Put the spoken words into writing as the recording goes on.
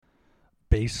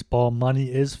Baseball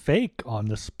Money is Fake on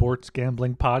the Sports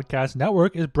Gambling Podcast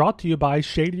Network is brought to you by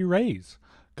Shady Rays.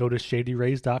 Go to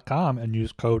shadyrays.com and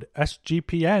use code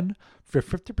SGPN for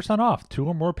 50% off 2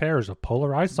 or more pairs of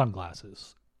polarized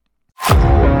sunglasses.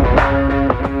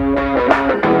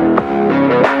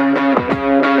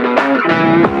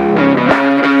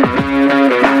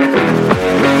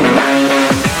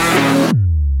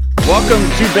 Welcome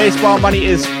to Baseball Money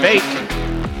is Fake,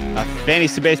 a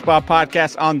fantasy baseball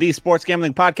podcast on the Sports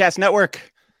Gambling Podcast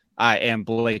Network. I am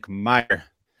Blake Meyer,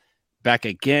 back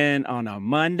again on a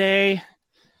Monday.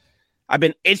 I've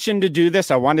been itching to do this.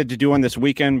 I wanted to do one this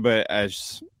weekend, but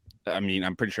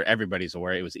I'm pretty sure everybody's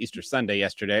aware it was Easter Sunday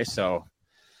yesterday, so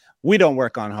we don't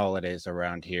work on holidays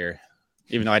around here,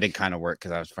 even though I did kind of work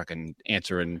because I was fucking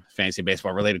answering fantasy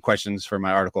baseball related questions for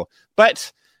my article.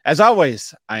 But as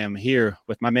always, I am here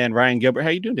with my man, Ryan Gilbert. How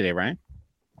you doing today, Ryan?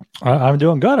 I'm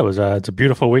doing good. It's a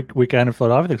beautiful weekend in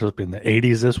Philadelphia. I think it's supposed to be in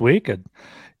the 80s this week. And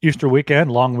Easter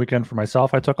weekend, long weekend for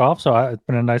myself. I took off, so it's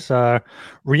been a nice,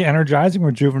 re-energizing,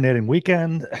 rejuvenating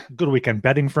weekend. Good weekend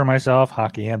betting for myself,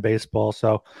 hockey and baseball.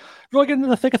 So really getting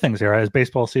into the thick of things here as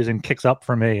baseball season kicks up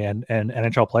for me, and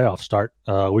NHL playoffs start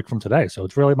a week from today. So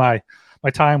it's really my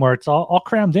time where it's all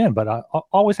crammed in. But I'm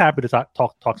always happy to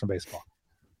talk some baseball.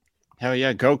 Hell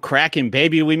yeah, go Kraken,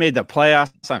 baby. We made the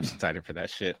playoffs. I'm excited for that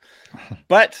shit.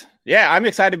 But yeah, I'm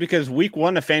excited because week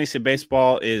 1 of fantasy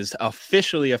baseball is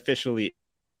officially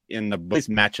in the books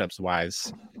matchups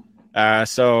wise.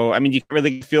 So, I mean, you can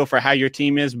really feel for how your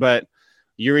team is, but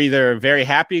you're either very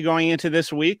happy going into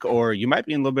this week or you might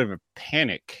be in a little bit of a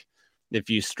panic if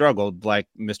you struggled like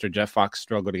Mr. Jeff Fox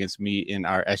struggled against me in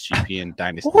our SGP and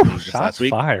Dynasty shots last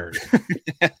week. Fired.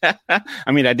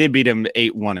 I mean, I did beat him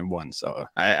 8-1-1, so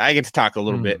I get to talk a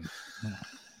little bit.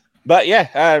 But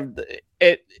yeah,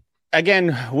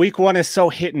 again, week 1 is so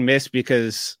hit and miss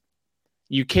because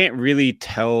you can't really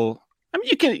tell. I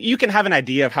mean, you can have an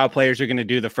idea of how players are going to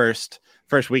do the first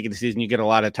week of the season. You get a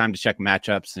lot of time to check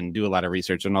matchups and do a lot of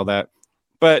research and all that.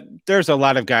 But there's a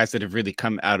lot of guys that have really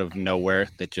come out of nowhere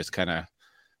that just kind of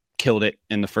killed it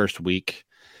in the first week.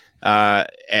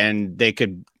 And they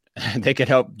could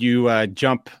help you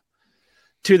jump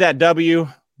to that W.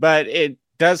 But it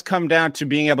does come down to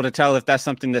being able to tell if that's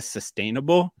something that's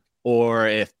sustainable or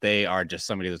if they are just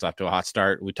somebody that's off to a hot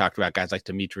start. We talked about guys like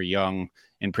Dimitri Young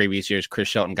in previous years, Chris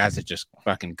Shelton, guys that just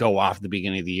fucking go off at the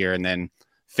beginning of the year and then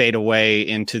fade away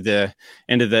into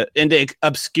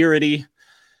obscurity.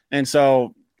 And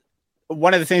so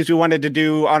one of the things we wanted to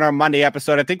do on our Monday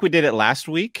episode, I think we did it last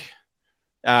week.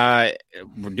 We're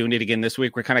doing it again this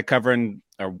week. We're kind of covering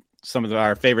some of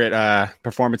our favorite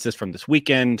performances from this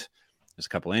weekend. There's a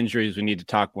couple injuries we need to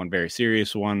talk, one very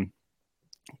serious one.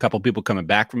 A couple people coming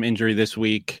back from injury this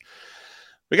week.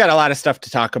 We got a lot of stuff to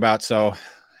talk about. So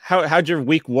how'd your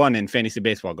week 1 in fantasy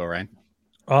baseball go, Ryan?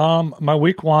 My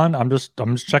week 1, I'm just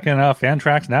checking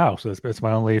Fantrax now. So it's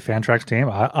my only Fantrax team.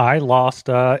 I lost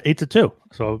 8-2.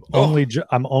 So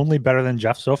I'm only better than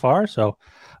Jeff so far. So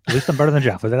at least I'm better than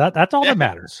Jeff. That's all that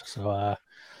matters. So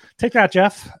take that,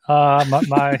 Jeff.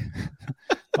 My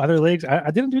other leagues,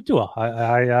 I didn't do too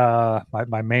well.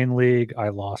 My main league, I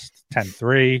lost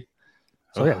 10-3.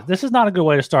 So yeah, this is not a good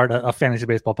way to start a fantasy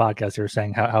baseball podcast here,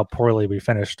 saying how poorly we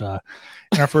finished in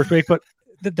our first week, but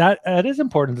that is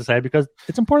important to say because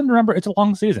it's important to remember it's a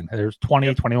long season. There's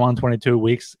 20, 21, 22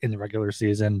 weeks in the regular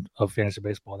season of fantasy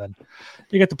baseball. Then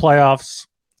you get the playoffs.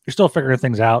 You're still figuring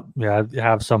things out. Yeah, you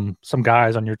have some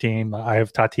guys on your team. I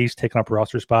have Tatis taking up a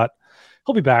roster spot.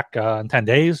 He'll be back in 10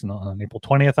 days on April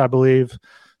 20th, I believe.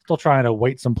 Still trying to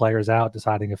wait some players out,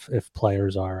 deciding if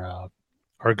players are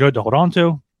good to hold on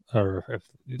to or if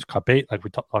it's cut bait like we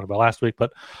talked about last week.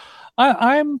 But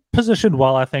I'm positioned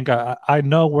well. I think I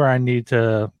know where I need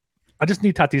to. I just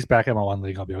need Tatis back in my one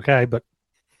league. I'll be okay. But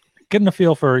getting a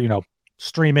feel for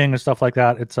streaming and stuff like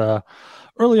that. It's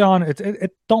early on.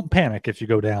 It don't panic if you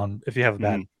go down if you have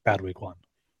a bad week 1.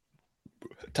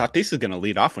 Tatis is going to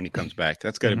lead off when he comes back.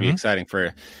 That's going to be exciting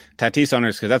for Tatis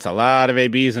owners because that's a lot of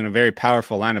ABs and a very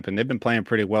powerful lineup, and they've been playing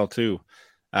pretty well too.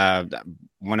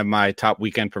 One of my top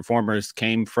weekend performers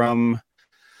came from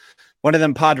one of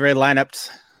them Padre lineups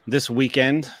this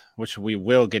weekend, which we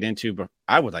will get into, but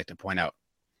I would like to point out,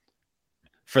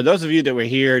 for those of you that were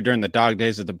here during the dog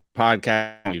days of the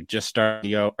podcast, you just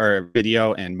started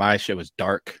video and my shit was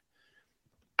dark.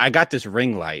 I got this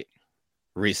ring light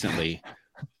recently.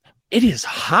 It is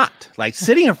hot. Like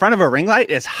sitting in front of a ring light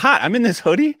is hot. I'm in this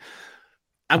hoodie.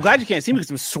 I'm glad you can't see me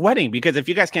because I'm sweating, because if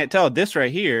you guys can't tell, this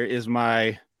right here is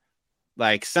my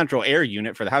like central air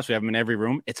unit for the house. We have them in every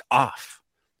room. It's off.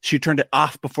 She turned it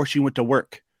off before she went to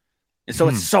work. And so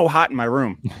it's so hot in my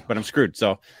room, but I'm screwed.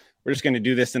 So we're just going to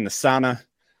do this in the sauna.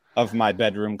 of my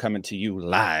bedroom, coming to you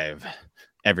live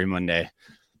every Monday.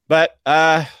 But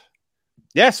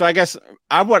yeah, so I guess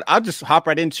I'll just hop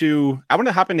right into. I want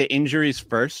to hop into injuries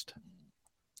first,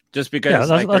 just because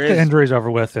let's get injuries over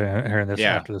with here in this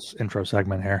after this intro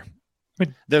segment here. I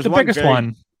mean, there's the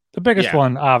biggest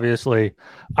one, obviously.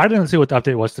 I didn't see what the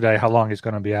update was today, how long he's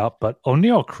going to be out, but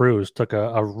O'Neal Cruz took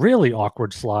a really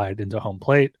awkward slide into home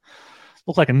plate.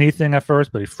 Looked like a knee thing at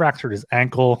first, but he fractured his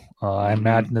ankle. I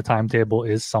imagine the timetable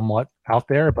is somewhat out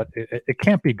there, but it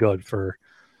can't be good for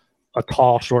a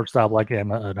tall shortstop like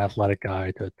him, an athletic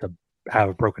guy, to have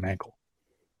a broken ankle.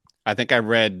 I think I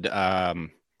read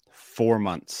 4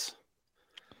 months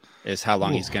is how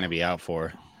long he's going to be out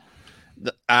for.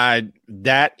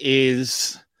 That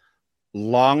is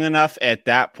long enough at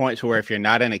that point to where if you're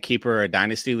not in a keeper or a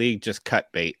dynasty league, just cut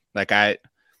bait.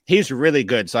 He's really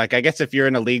good. So I guess if you're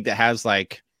in a league that has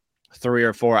 3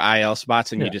 or 4 IL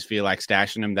spots and you just feel like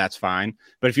stashing him, that's fine.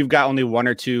 But if you've got only 1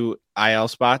 or 2 IL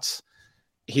spots,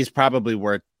 he's probably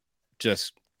worth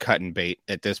just cutting bait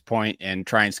at this point and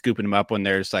try and scooping him up when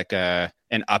there's an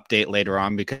update later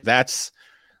on, because that's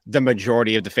the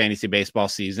majority of the fantasy baseball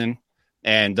season.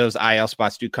 And those IL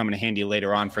spots do come in handy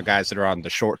later on for guys that are on the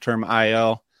short-term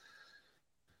IL.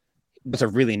 It's a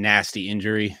really nasty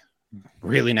injury.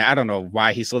 Really, I don't know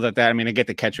why he slid like that. I mean, I get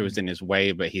the catcher was in his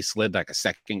way, but he slid like a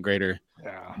second grader.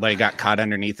 Yeah. Like got caught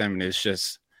underneath him, and it's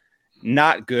just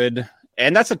not good.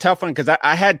 And that's a tough one because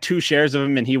I had 2 shares of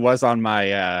him, and he was on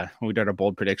my when we did our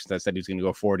bold predictions. I said he was going to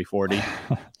go 40-40.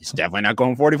 He's definitely not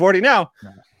going 40-40 now.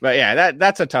 No. But yeah,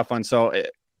 that's a tough one. So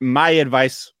my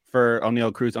advice for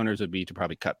O'Neal Cruz owners would be to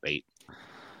probably cut bait.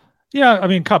 Yeah, I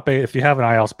mean, cut bait. If you have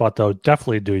an IL spot, though,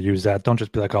 definitely do use that. Don't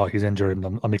just be like, oh, he's injured.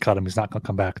 Let me cut him. He's not going to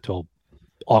come back until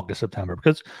August, September.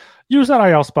 Because use that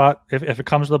IL spot. If it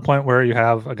comes to the point where you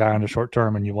have a guy on the short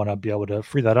term and you want to be able to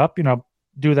free that up,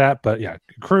 do that. But yeah,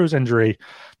 Cruz injury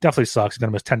definitely sucks. He's going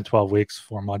to miss 10 to 12 weeks,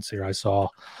 4 months here, I saw.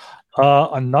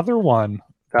 Another one,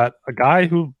 that a guy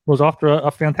who was off to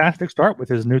a fantastic start with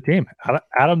his new team.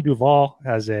 Adam Duvall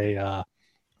has a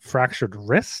fractured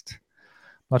wrist.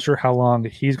 Not sure how long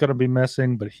he's going to be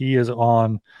missing, but he is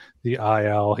on the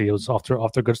IL. He was off to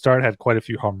a good start, had quite a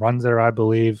few home runs there, I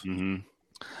believe. Mm-hmm.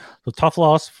 So tough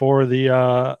loss for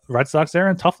the Red Sox there,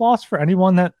 and tough loss for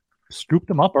anyone that scooped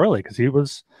him up early, because he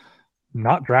was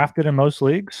not drafted in most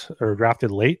leagues, or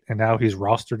drafted late, and now he's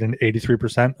rostered in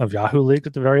 83% of Yahoo leagues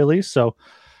at the very least. So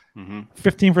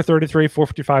 15 for 33,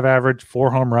 455 average,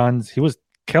 4 home runs. He was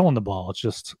killing the ball. It's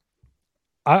just...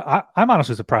 I'm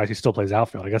honestly surprised he still plays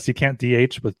outfield. I guess he can't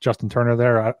DH with Justin Turner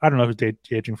there. I don't know who's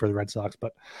DHing for the Red Sox,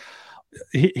 but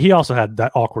he also had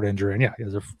that awkward injury. And yeah, he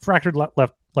has a fractured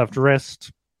left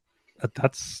wrist.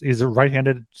 He's a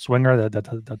right-handed swinger. That's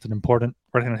an important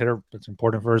right-handed hitter. That's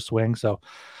important for his swing. So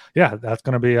yeah, that's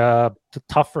going to be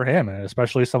tough for him, and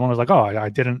especially someone who's like, oh, I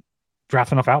didn't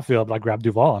draft enough outfield, but I grabbed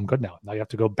Duvall. I'm good now. Now you have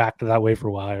to go back to that waiver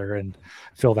wire and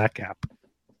fill that gap.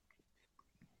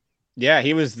 Yeah,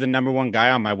 he was the number 1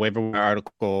 guy on my waiver wire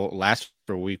article last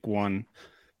for week 1.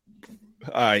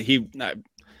 He's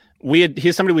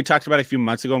somebody we talked about a few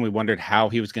months ago, and we wondered how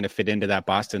he was going to fit into that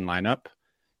Boston lineup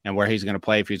and where he's going to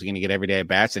play, if he's going to get everyday at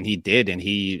bats, and he did, and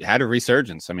he had a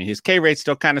resurgence. I mean, his K rate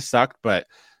still kind of sucked, but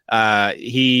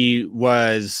he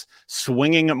was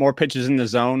swinging at more pitches in the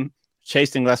zone,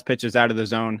 chasing less pitches out of the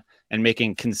zone, and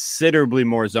making considerably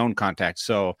more zone contact.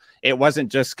 So it wasn't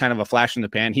just kind of a flash in the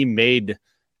pan. He made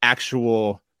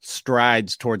actual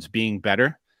strides towards being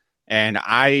better. And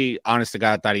I, honest to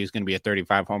God, thought he was going to be a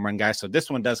 35 home run guy. So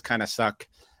this one does kind of suck.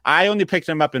 I only picked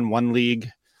him up in 1 league.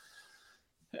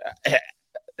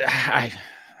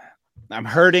 I'm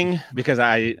hurting because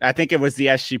I think it was the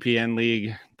SGPN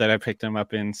league that I picked him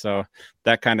up in. So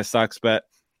that kind of sucks. But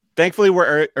thankfully,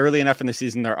 we're early enough in the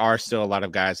season. There are still a lot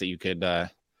of guys that you could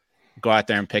go out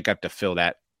there and pick up to fill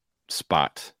that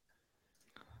spot.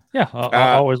 Yeah,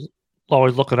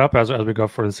 always look it up as we go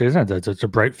for the season. It's a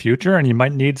bright future, and you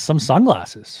might need some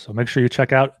sunglasses. So make sure you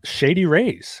check out Shady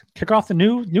Rays. Kick off the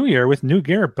new year with new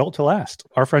gear built to last.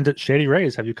 Our friends at Shady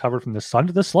Rays have you covered from the sun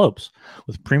to the slopes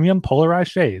with premium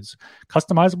polarized shades,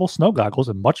 customizable snow goggles,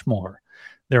 and much more.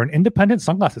 They're an independent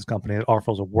sunglasses company that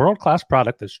offers a world-class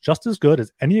product that's just as good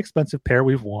as any expensive pair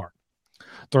we've worn.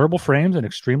 Durable frames and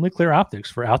extremely clear optics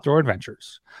for outdoor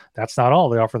adventures. That's not all.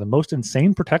 They offer the most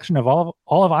insane protection of all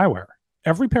of eyewear.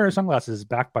 Every pair of sunglasses is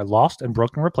backed by lost and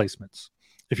broken replacements.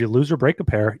 If you lose or break a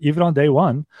pair, even on day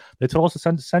 1, they told us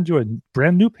to send you a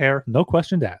brand new pair, no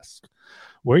questions asked.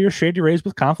 Wear your Shady Rays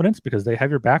with confidence because they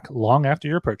have your back long after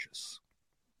your purchase.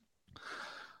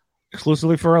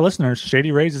 Exclusively for our listeners,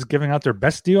 Shady Rays is giving out their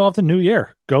best deal of the new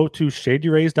year. Go to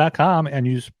shadyrays.com and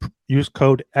use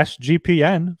code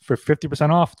SGPN for 50%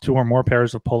 off 2 or more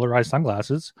pairs of polarized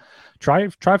sunglasses. Try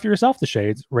for yourself the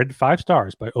shades, rated 5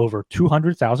 stars by over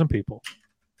 200,000 people.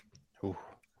 Ooh.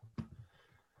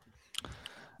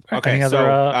 Okay, any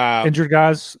other injured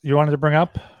guys you wanted to bring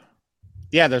up?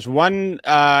 Yeah, there's one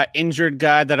injured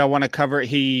guy that I want to cover.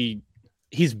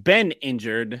 He's been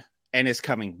injured and is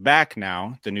coming back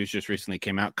now. The news just recently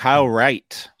came out. Kyle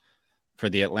Wright for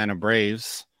the Atlanta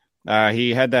Braves.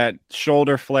 He had that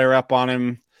shoulder flare up on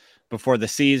him before the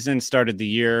season, started the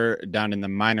year down in the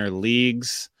minor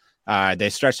leagues. They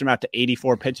stretched him out to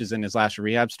 84 pitches in his last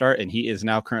rehab start, and he is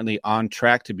now currently on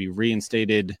track to be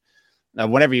reinstated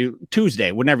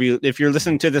if you're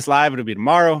listening to this live, it'll be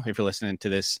tomorrow. If you're listening to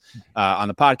this on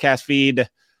the podcast feed,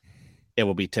 it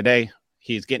will be today.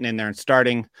 He's getting in there and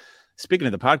starting. Speaking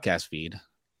of the podcast feed,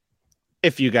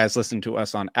 if you guys listen to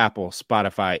us on Apple,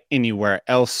 Spotify, anywhere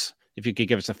else, if you could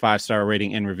give us a 5-star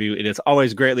rating and review, it is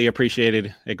always greatly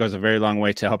appreciated. It goes a very long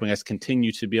way to helping us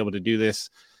continue to be able to do this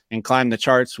and climb the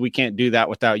charts. We can't do that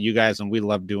without you guys, and we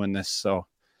love doing this. So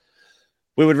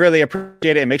we would really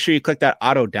appreciate it. And make sure you click that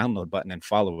auto download button and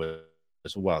follow it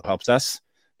as well. It helps us.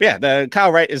 But yeah, the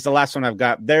Kyle Wright is the last one I've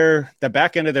got. The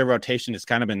back end of their rotation has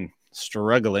kind of been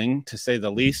struggling, to say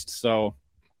the least. So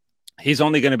he's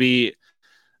only going to be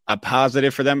a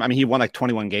positive for them. I mean, he won like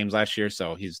 21 games last year,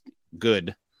 so he's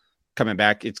good coming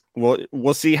back.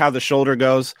 We'll see how the shoulder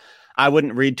goes. I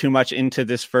wouldn't read too much into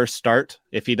this first start.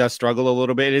 If he does struggle a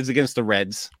little bit, it is against the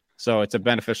Reds, so it's a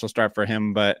beneficial start for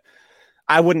him. But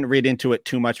I wouldn't read into it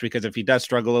too much, because if he does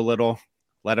struggle a little,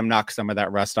 let him knock some of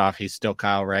that rust off. He's still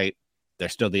Kyle Wright. They're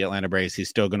still the Atlanta Braves. He's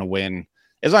still going to win.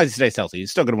 As long as he stays healthy,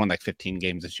 he's still going to win like 15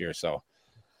 games this year. So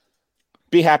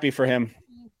be happy for him.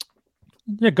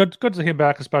 Yeah, good to see him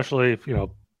back, especially if,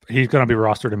 he's going to be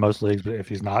rostered in most leagues, but if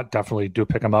he's not, definitely do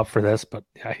pick him up for this. But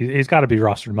yeah, he's got to be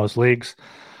rostered in most leagues.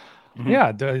 Mm-hmm.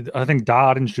 Yeah, I think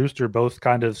Dodd and Schuster both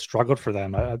kind of struggled for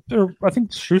them. I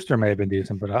think Schuster may have been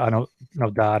decent, but I don't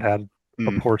know. Dodd had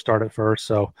a poor start at first.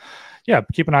 So yeah,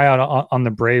 keep an eye out on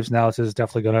the Braves now. This is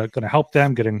definitely going to help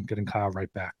them getting Kyle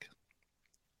right back.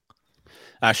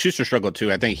 Schuster struggled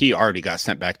too. I think he already got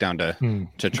sent back down to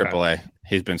AAA. Okay.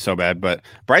 He's been so bad, but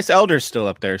Bryce Elder's still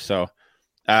up there. So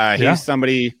he's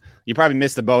somebody, you probably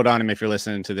missed the boat on him if you're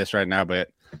listening to this right now, but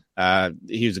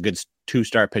he was a good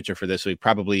 2-star pitcher for this week.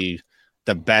 Probably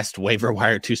the best waiver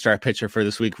wire 2-star pitcher for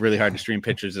this week. Really hard to stream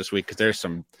pitchers this week because there's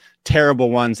some terrible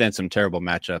ones and some terrible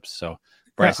matchups. So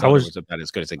Bryce Elder was about as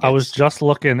good as it gets. I was just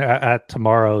looking at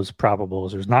tomorrow's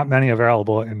probables. There's not many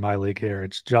available in my league here.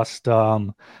 It's just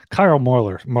Kyle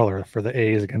Muller for the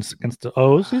A's against the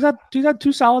O's. He's had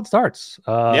 2 solid starts.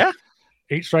 8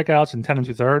 strikeouts and 10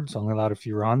 2/3. Only allowed a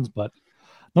few runs, but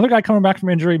another guy coming back from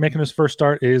injury, making his first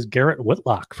start, is Garrett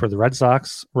Whitlock for the Red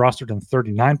Sox, rostered in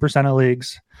 39% of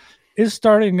leagues. Is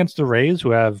starting against the Rays,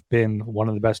 who have been one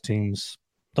of the best teams,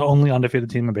 the only undefeated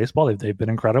team in baseball. They've been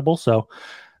incredible. So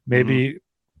maybe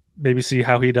see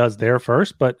how he does there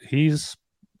first, but he's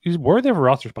worthy of a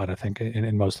roster spot, I think,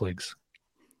 in most leagues.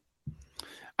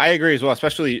 I agree as well,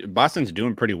 especially Boston's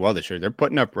doing pretty well this year. They're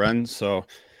putting up runs, so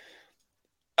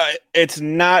it's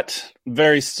not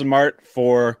very smart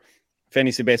for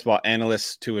fantasy baseball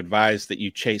analysts to advise that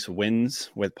you chase wins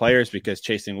with players, because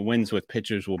chasing wins with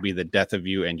pitchers will be the death of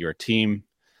you and your team.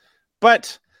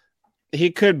 But he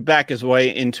could back his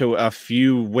way into a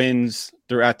few wins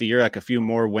throughout the year, like a few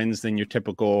more wins than your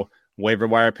typical waiver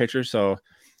wire pitcher. So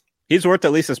he's worth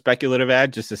at least a speculative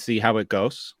ad just to see how it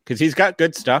goes, because he's got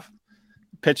good stuff.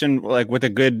 Pitching like with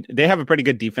they have a pretty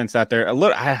good defense out there.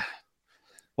 We'll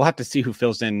have to see who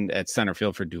fills in at center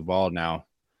field for Duvall now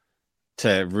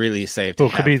to really say. If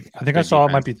could be. I think I saw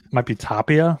defense. It might be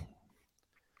Tapia.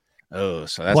 Oh,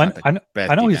 so that's not the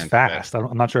best. I know he's fast.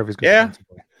 I'm not sure if he's good. Yeah.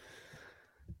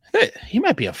 He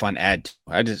might be a fun ad.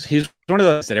 He's one of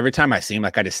those that every time I see him,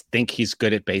 like I just think he's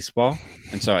good at baseball,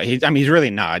 and so he's really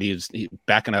not. He's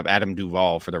backing up Adam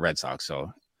Duvall for the Red Sox,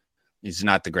 so he's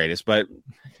not the greatest, but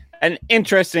an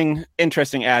interesting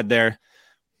ad there.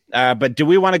 But do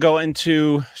we want to go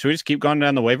into? Should we just keep going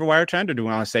down the waiver wire trend, or do we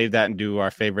want to save that and do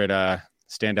our favorite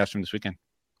standouts from this weekend?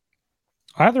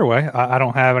 Either way, I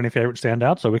don't have any favorite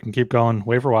standouts, so we can keep going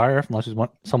waiver wire unless you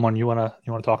want someone you want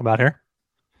to talk about here.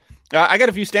 I got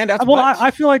a few standouts. Well,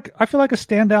 I feel like a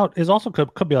standout is also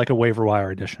could be like a waiver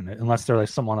wire addition, unless they're like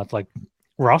someone that's like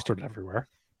rostered everywhere.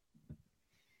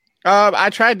 I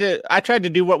tried to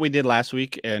do what we did last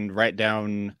week and write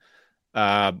down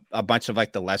a bunch of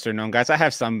like the lesser known guys. I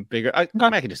have some bigger. I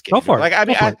can just get go for it. Like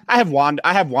I have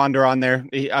Wander on there.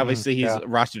 He's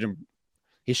rostered in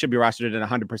He should be rostered in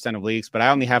 100% of leagues, but I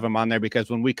only have him on there because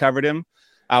when we covered him,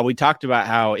 we talked about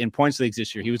how in points leagues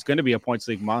this year, he was going to be a points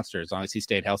league monster as long as he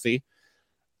stayed healthy.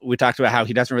 We talked about how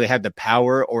he doesn't really have the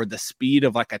power or the speed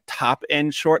of like a top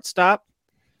end shortstop,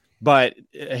 but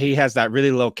he has that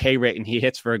really low K rate and he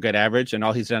hits for a good average. And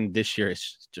all he's done this year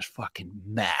is just fucking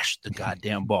mash the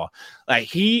goddamn ball.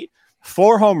 Like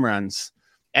 4 home runs,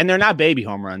 and they're not baby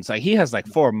home runs. Like he has like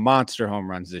 4 monster home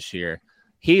runs this year.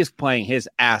 He is playing his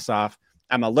ass off.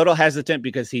 I'm a little hesitant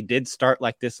because he did start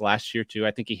like this last year too.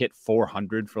 I think he hit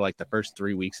 400 for like the first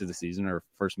 3 weeks of the season or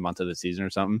first month of the season or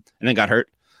something, and then got hurt.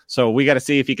 So we got to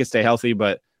see if he can stay healthy,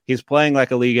 but he's playing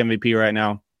like a league MVP right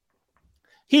now.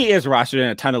 He is rostered in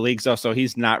a ton of leagues though, so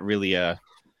he's not really a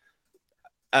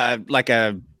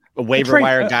waiver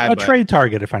wire guy. A trade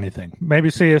target, if anything. Maybe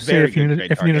see if you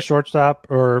need a shortstop,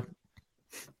 or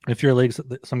if your league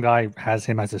some guy has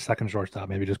him as a second shortstop,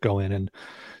 maybe just go in and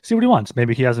see what he wants.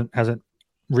 Maybe he hasn't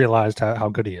realized how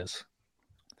good he is.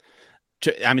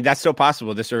 I mean, that's still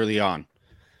possible this early on.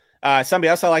 Somebody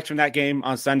else I liked from that game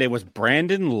on Sunday was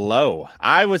Brandon Lowe.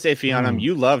 I was iffy on him.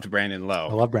 You loved Brandon Lowe.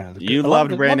 I love Brandon. You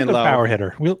loved Brandon Lowe. Power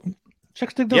hitter.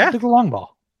 Chicks dig the long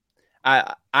ball.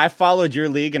 I followed your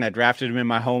league and I drafted him in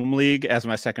my home league as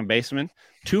my second baseman.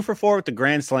 2 for 4 with the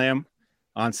grand slam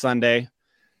on Sunday.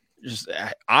 Just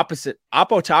opposite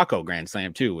Oppo Taco grand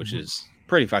slam too, which is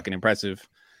pretty fucking impressive.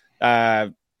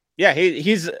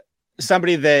 He's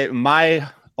somebody that my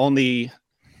only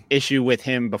issue with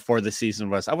him before the season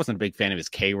was I wasn't a big fan of his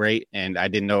K rate, and I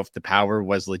didn't know if the power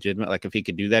was legitimate, like if he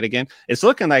could do that again. It's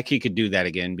looking like he could do that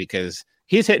again because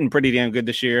he's hitting pretty damn good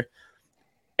this year.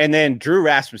 And then Drew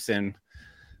Rasmussen,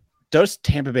 those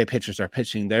Tampa Bay pitchers are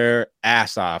pitching their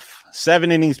ass off.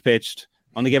 7 innings pitched,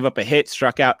 only gave up a hit,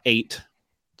 struck out 8.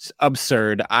 It's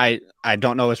absurd. I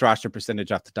don't know his roster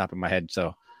percentage off the top of my head,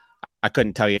 so I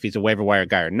couldn't tell you if he's a waiver wire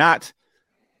guy or not.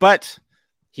 But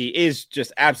he is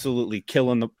just absolutely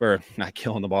not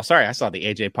killing the ball. Sorry, I saw the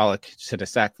AJ Pollock just hit a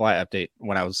sack fly update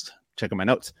when I was checking my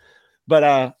notes.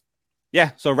 But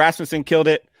so Rasmussen killed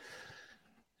it.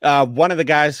 One of the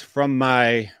guys from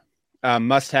my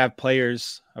must-have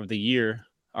players of the year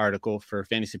article for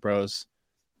Fantasy Pros,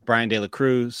 Brian De La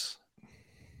Cruz.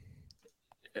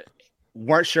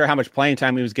 Weren't sure how much playing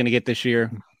time he was going to get this year.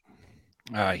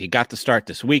 He got the start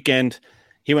this weekend.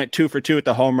 He went 2 for 2 with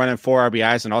the home run and 4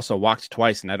 RBIs and also walked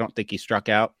twice, and I don't think he struck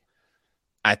out.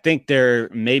 I think there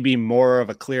may be more of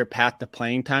a clear path to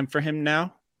playing time for him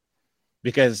now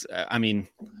because, I mean,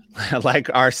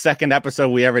 like our second episode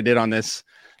we ever did on this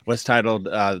was titled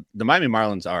The Miami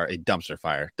Marlins Are a Dumpster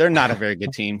Fire. They're not a very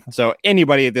good team. So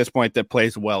anybody at this point that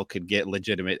plays well could get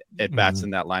legitimate at-bats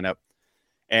in that lineup.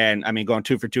 And, I mean, going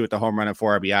 2 for 2 with the home run and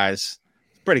 4 RBIs, it's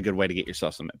a pretty good way to get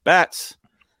yourself some at-bats.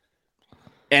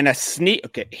 And a sneak.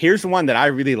 Okay, here's one that I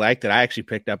really like that I actually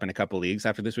picked up in a couple leagues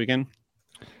after this weekend.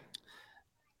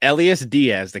 Elias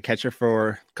Diaz, the catcher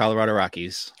for Colorado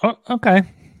Rockies. Oh, okay.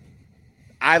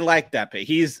 I like that pick.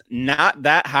 He's not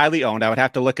that highly owned. I would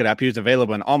have to look it up. He was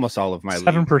available in almost all of my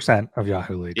 7% of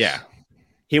Yahoo leagues. Yeah.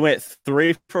 He went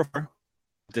 3 for 4.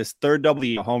 This third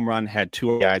double home run had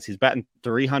 2 guys. He's batting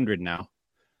 300 now.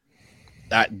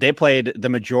 They played the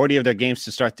majority of their games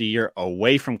to start the year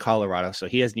away from Colorado, so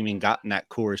he hasn't even gotten that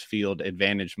Coors Field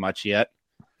advantage much yet.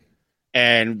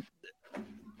 And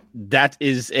that's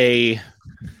a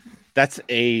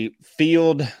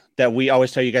field that we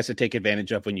always tell you guys to take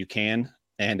advantage of when you can.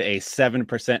 And a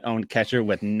 7% owned catcher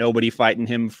with nobody fighting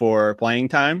him for playing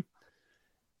time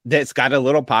that's got a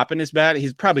little pop in his bat.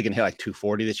 He's probably going to hit like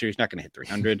 240 this year. He's not going to hit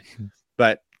 300,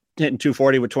 but hitting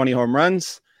 240 with 20 home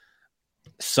runs.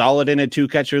 Solid in a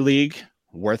 2-catcher league,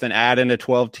 worth an add in a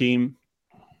 12-team.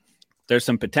 There's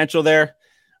some potential there.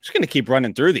 I'm just going to keep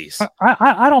running through these.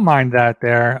 I don't mind that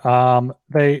there.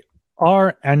 They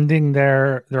are ending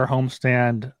their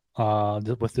homestand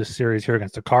with this series here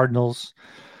against the Cardinals.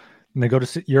 And they go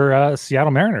to your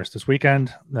Seattle Mariners this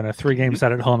weekend. Then a 3-game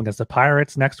set at home against the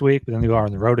Pirates next week. But then they go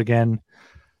on the road again.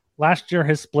 Last year,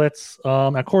 his splits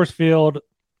at Coors Field,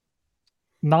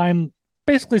 9.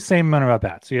 Basically same amount of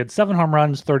at-bats. He had 7 home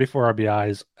runs, 34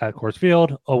 RBIs at Coors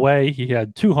Field. Away, he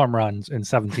had 2 home runs and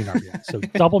 17 RBIs. So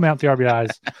double amount the RBIs.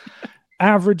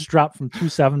 Average dropped from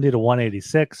 270 to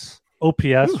 186.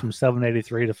 OPS from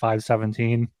 783 to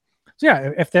 517. So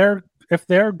yeah, if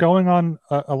they're going on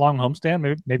a long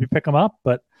homestand, maybe pick them up.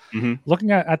 But looking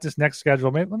at this next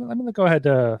schedule, let me go ahead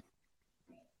to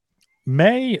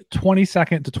May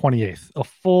 22nd to 28th, a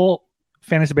full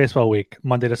fantasy baseball week,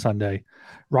 Monday to Sunday.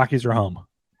 Rockies are home.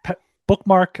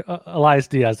 Bookmark Elias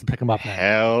Diaz and pick him up now.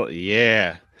 Hell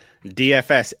yeah.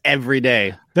 DFS every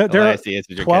day. They're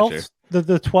 12th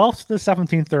the 12th to the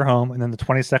 17th they're home, and then the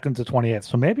 22nd to 28th.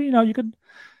 So maybe you could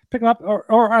pick them up,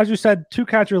 or as you said, two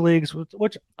catcher leagues,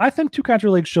 which I think two catcher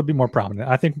leagues should be more prominent.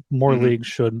 I think more leagues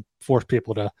should force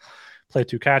people to play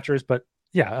two catchers. But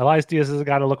yeah, Elias Diaz is a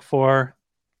guy to look for.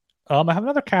 I have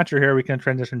another catcher here we can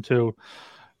transition to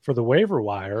for the waiver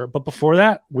wire. But before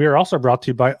that, we are also brought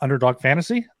to you by Underdog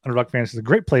Fantasy. Underdog Fantasy is a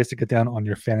great place to get down on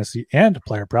your fantasy and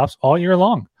player props all year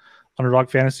long. Underdog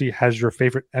Fantasy has your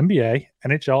favorite NBA,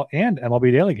 NHL, and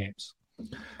MLB daily games.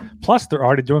 Plus, they're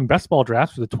already doing best ball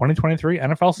drafts for the 2023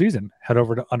 NFL season. Head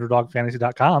over to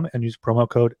UnderdogFantasy.com and use promo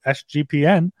code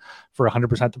SGPN for a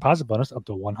 100% deposit bonus up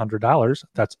to $100.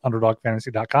 That's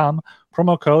UnderdogFantasy.com,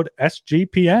 promo code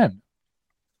SGPN.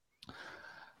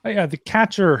 Yeah, the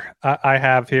catcher I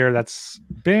have here that's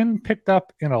been picked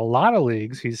up in a lot of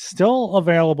leagues. He's still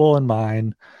available in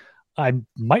mine. I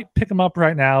might pick him up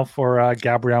right now for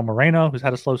Gabriel Moreno, who's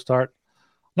had a slow start.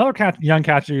 Another young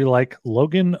catcher you like,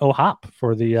 Logan O'Hoppe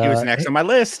for the. He was next on my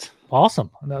list.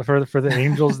 Awesome for the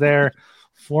Angels there.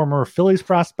 Former Phillies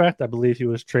prospect. I believe he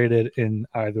was traded in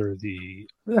either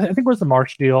I think it was the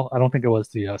March deal. I don't think it was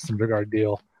the Syndergaard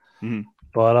deal. Mm-hmm.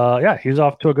 But yeah, he's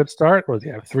off to a good start. He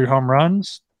have 3 home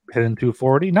runs, hitting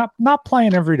 240. Not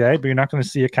playing every day, but you're not going to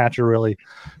see a catcher really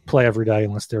play every day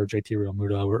unless they're JT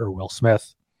Realmuto or Will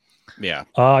Smith. Yeah.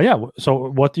 Yeah. So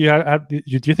what do you have? Do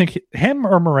you think him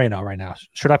or Moreno right now?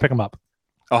 Should I pick him up?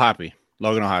 Logan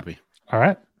O'Hoppe. All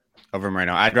right. Over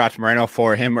Moreno. I dropped Moreno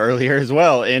for him earlier as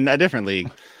well in a different league.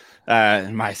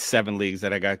 In my 7 leagues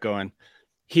that I got going.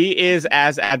 He is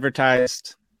as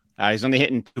advertised. He's only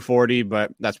hitting 240,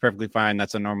 but that's perfectly fine.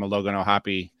 That's a normal Logan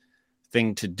O'Hoppe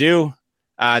thing to do.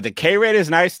 The K rate is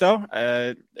nice, though.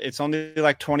 It's only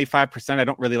like 25%. I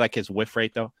don't really like his whiff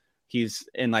rate, though. He's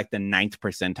in like the 9th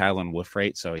percentile in whiff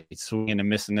rate, so he's swinging and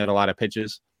missing at a lot of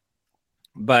pitches.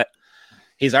 But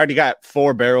he's already got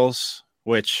 4 barrels,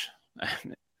 which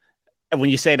when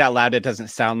you say it out loud, it doesn't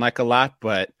sound like a lot,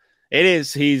 but it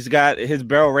is. He's got his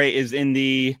barrel rate is in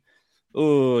the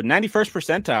 91st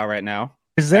percentile right now.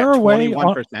 Is there a way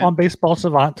on Baseball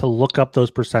Savant to look up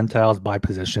those percentiles by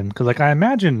position? Because I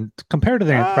imagine compared to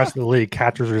the rest of the league,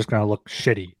 catchers are just going to look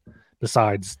shitty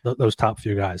besides those top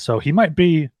few guys. So he might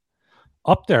be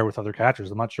up there with other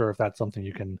catchers. I'm not sure if that's something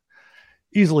you can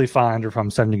easily find or if I'm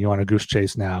sending you on a goose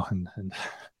chase now. And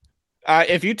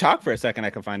if you talk for a second, I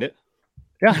can find it.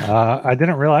 Yeah, I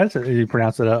didn't realize that you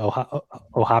pronounced it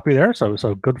O'Hoppe there.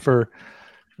 So good for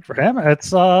him.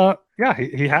 It's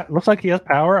he looks like he has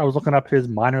power. I was looking up his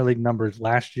minor league numbers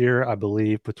last year, I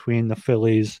believe, between the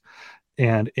Phillies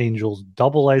and Angels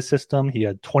AA system. He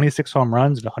had 26 home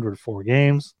runs in 104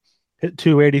 games, hit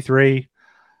 283.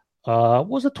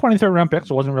 Was a 23rd round pick,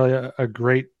 so it wasn't really a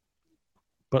great,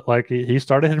 but he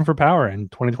started hitting for power in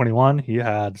 2021. He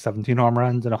had 17 home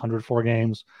runs in 104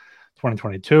 games.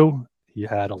 2022, he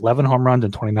had 11 home runs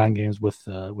in 29 games with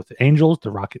the Angels,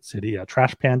 the Rocket City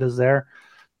Trash Pandas there.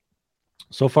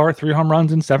 So far, 3 home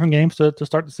runs in 7 games to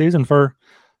start the season for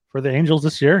the Angels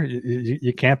this year.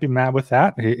 You can't be mad with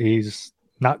that. He's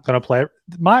not going to play.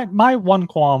 My one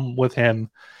qualm with him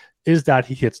is that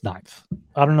he hits 9th.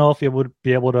 I don't know if he would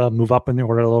be able to move up in the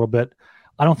order a little bit.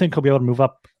 I don't think he'll be able to move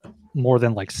up more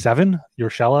than 7.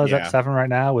 Urshela is at 7 right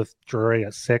now, with Drury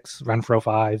at 6, Renfroe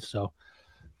 5. So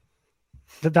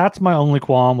that's my only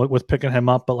qualm with picking him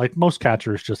up. But most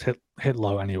catchers just hit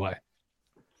low anyway.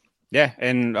 Yeah,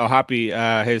 and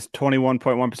O'Hoppe, his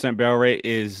 21.1% barrel rate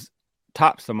is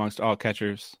tops amongst all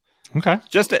catchers. Okay.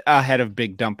 Just ahead of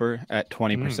Big Dumper at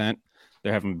 20%.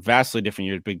 They're having vastly different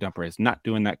years. Big Dumper is not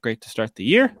doing that great to start the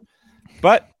year.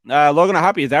 But Logan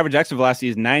O'Hoppe, his average exit velocity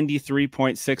is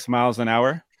 93.6 miles an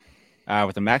hour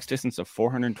with a max distance of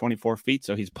 424 feet.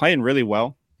 So he's playing really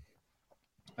well.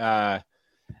 A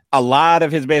lot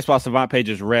of his Baseball Savant page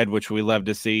is red, which we love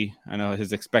to see. I know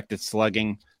his expected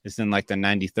slugging is in the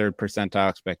 93rd percentile.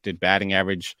 Expected batting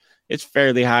average, it's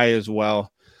fairly high as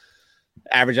well.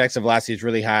 Average exit velocity is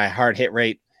really high. Hard hit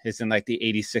rate is in the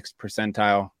 86th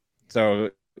percentile. So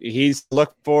he's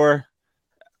looked for.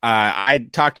 I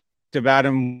talked about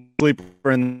him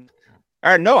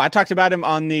I talked about him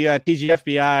on the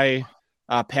TGFBI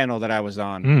panel that I was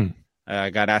on. I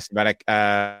got asked about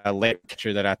a late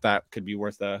pitcher that I thought could be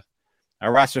worth a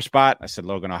roster spot. I said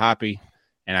Logan O'Hoppe,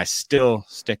 and I still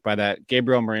stick by that.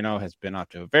 Gabriel Moreno has been off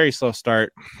to a very slow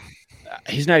start.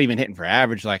 He's not even hitting for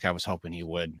average like I was hoping he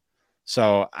would.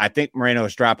 So I think Moreno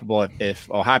is droppable. If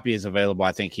O'Hoppe is available,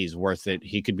 I think he's worth it.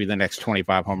 He could be the next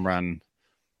 25 home run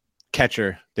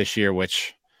catcher this year,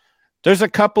 which there's a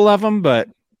couple of them, but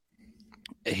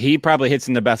he probably hits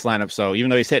in the best lineup. So even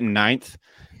though he's hitting 9th,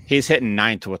 he's hitting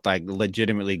ninth with like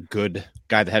legitimately good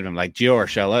guys ahead of him. Like Gio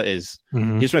Urshela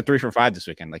he's went 3 for 5 this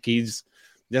weekend. Like he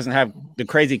doesn't have the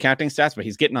crazy counting stats, but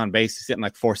he's getting on base. He's hitting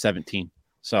like 417.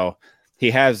 So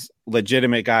he has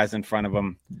legitimate guys in front of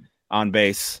him on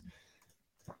base.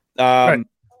 Right.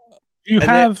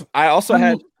 I'm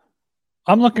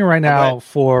looking right now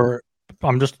for.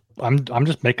 I'm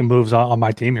just making moves on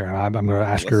my team here. I'm going to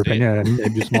ask your opinion and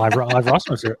maybe some live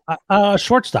rosters here.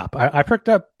 Shortstop. I picked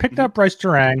up Bryce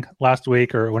Durang last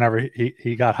week or whenever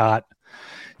he got hot.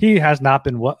 He has not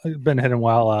been hitting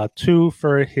well. 2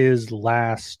 for his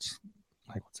last,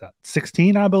 like what's that,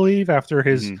 16, I believe, after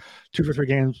his 2 for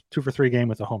 3 game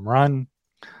with a home run.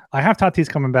 I have Tatis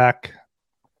coming back.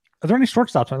 Are there any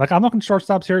shortstops? Like I'm looking at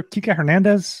shortstops here. Kike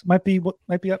Hernandez might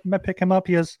pick him up.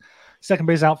 He has second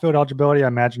base outfield eligibility. I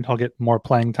imagine he'll get more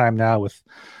playing time now with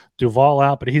Duvall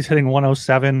out, but he's hitting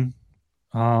 107.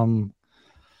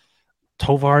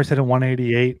 Tovar's hitting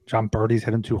 188. John Birdie's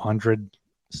hitting 200.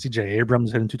 CJ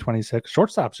Abrams hitting 226.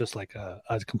 Shortstop's just like a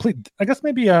complete, I guess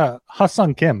maybe a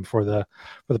Ha-Sung Kim for the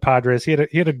Padres. He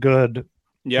had a good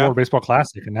World Baseball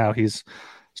Classic, and now he's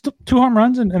still 2 home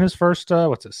runs in his first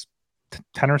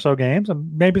 10 or so games,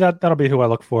 and maybe that'll be who I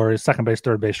look for is second base,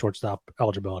 third base, shortstop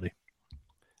eligibility.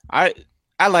 I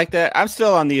like that. I'm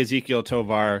still on the Ezekiel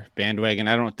Tovar bandwagon.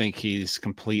 I don't think he's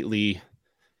completely.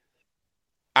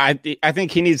 I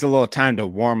think he needs a little time to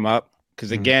warm up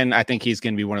because again, I think he's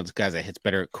going to be one of those guys that hits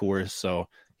better at Coors, so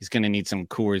he's going to need some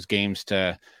Coors games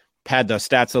to pad those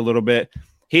stats a little bit.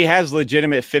 He has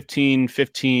legitimate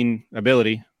 15-15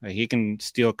 ability. Like he can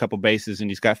steal a couple bases,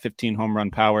 and he's got 15 home run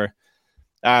power.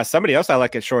 Somebody else I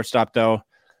like at shortstop, though,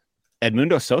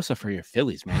 Edmundo Sosa for your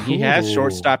Phillies, man. He has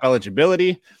shortstop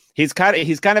eligibility. He's kind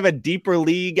of a deeper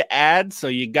league ad, so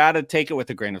you got to take it with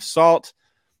a grain of salt.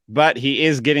 But he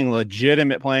is getting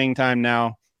legitimate playing time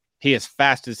now. He is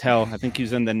fast as hell. I think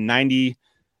he's in the 97th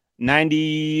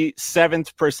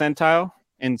percentile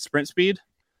in sprint speed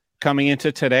coming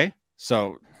into today.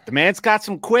 So the man's got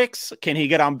some quicks. Can he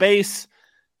get on base?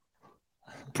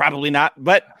 Probably not,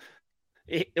 but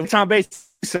it's on base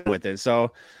with it.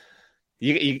 So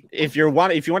if you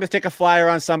want to take a flyer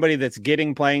on somebody that's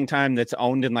getting playing time that's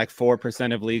owned in like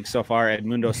 4% of leagues so far,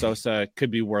 Edmundo Sosa could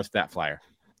be worth that flyer.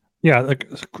 Yeah, like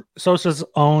Sosa's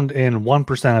owned in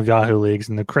 1% of Yahoo leagues,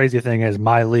 and the crazy thing is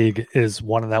my league is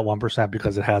one of that 1%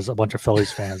 because it has a bunch of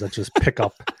Phillies fans that just pick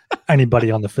up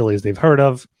anybody on the Phillies they've heard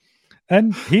of,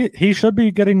 and he should be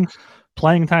getting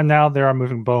playing time now. They are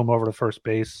moving Bohm over to first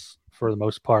base for the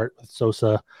most part.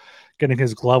 Sosa getting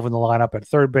his glove in the lineup at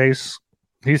third base.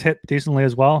 He's hit decently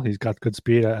as well. He's got good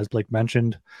speed, as Blake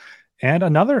mentioned. And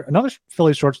another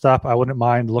Phillies shortstop I wouldn't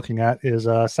mind looking at is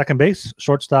second base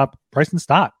shortstop Bryson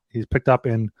Stott. He's picked up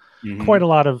in quite a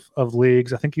lot of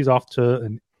leagues. I think he's off to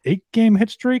an 8-game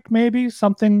hit streak, maybe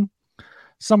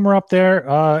somewhere up there.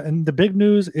 And the big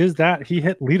news is that he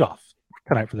hit leadoff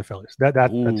tonight for the Phillies.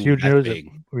 That's huge news.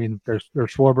 Big. I mean, there's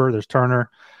Schwarber, there's Turner.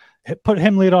 Put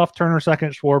him lead off, Turner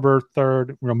second, Schwarber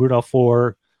third, Romuto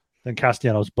 4, then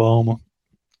Castellanos Bohm.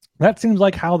 That seems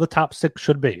like how the top 6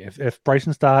 should be. If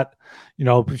Bryson Stott,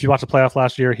 if you watch the playoff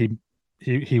last year,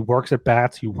 he works at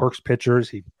bats, he works pitchers,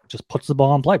 he just puts the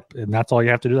ball in play, and that's all you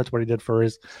have to do. That's what he did for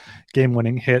his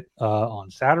game-winning hit on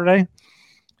Saturday.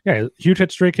 Yeah, huge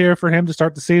hit streak here for him to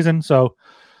start the season. So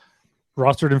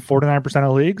rostered in 49%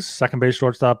 of leagues, second base,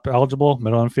 shortstop eligible,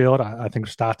 middle infield. I think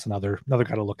Stott's another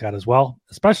guy to look at as well,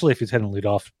 especially if he's hitting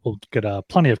leadoff. We'll get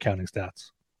plenty of counting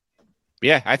stats.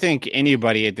 Yeah, I think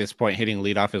anybody at this point hitting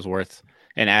leadoff is worth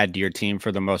an add to your team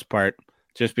for the most part,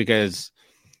 just because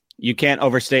you can't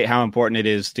overstate how important it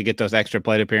is to get those extra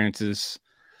plate appearances,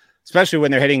 especially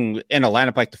when they're hitting in a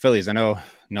lineup like the Phillies. I know,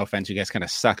 no offense, you guys kind of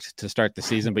sucked to start the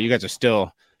season, but you guys are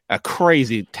still a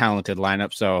crazy talented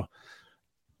lineup. So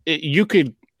you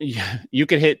could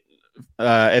hit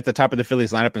at the top of the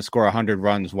Phillies lineup and score 100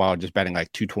 runs while just batting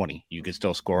like 220. You could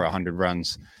still score 100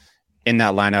 runs in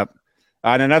that lineup.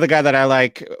 And another guy that I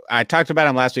like, I talked about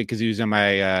him last week because he was in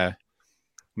my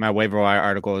my waiver wire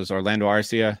article, is Orlando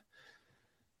Arcia.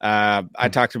 I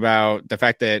talked about the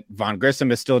fact that Von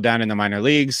Grissom is still down in the minor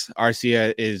leagues.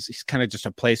 Arcia he's kind of just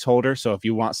a placeholder. So if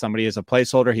you want somebody as a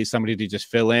placeholder, he's somebody to just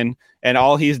fill in. And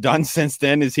all he's done since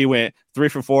then is he went 3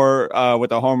 for 4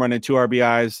 with a home run and 2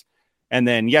 RBIs. And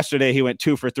then yesterday he went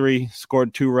 2 for 3,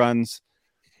 scored 2 runs.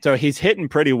 So he's hitting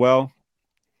pretty well.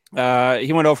 He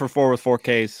went 0 for 4 with 4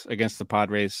 Ks against the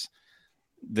Padres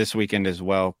this weekend as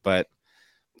well. But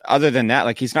other than that,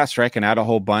 like, he's not striking out a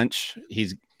whole bunch.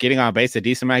 He's getting on base a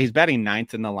decent amount. He's batting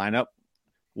 9th in the lineup,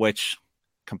 which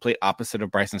complete opposite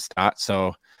of Bryson Stott.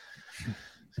 So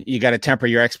you got to temper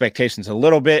your expectations a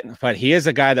little bit, but he is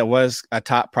a guy that was a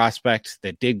top prospect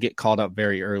that did get called up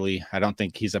very early. I don't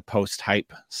think he's a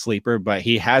post-hype sleeper, but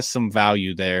he has some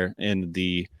value there in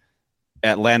the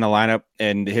Atlanta lineup,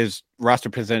 and his roster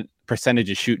percentage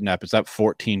is shooting up. It's up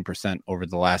 14% over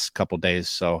the last couple days.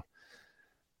 So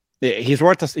he's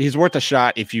worth a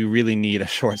shot if you really need a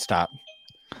shortstop.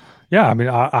 Yeah, I mean,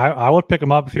 I would pick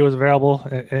him up if he was available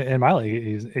in my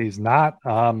league. He's not.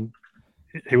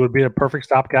 He would be a perfect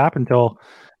stopgap until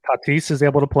Tatis is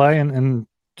able to play in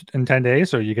 10 days.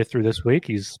 So you get through this week.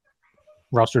 He's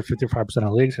rostered 55%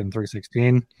 of leagues in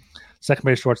 316. Second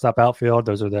base, shortstop, outfield.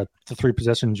 Those are the three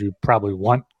positions you probably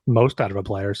want most out of a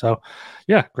player. So,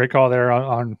 yeah, great call there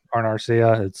on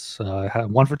Arcia. It's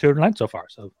 1 for 2 tonight so far.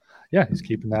 So, yeah, he's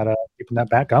keeping that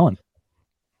bat going.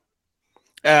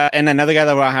 And another guy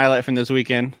that I want to highlight from this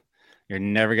weekend, you're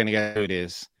never going to get who it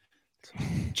is.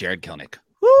 Jared Kelenic.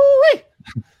 Woo-wee!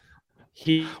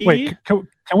 Wait, can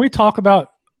we talk about?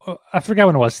 I forget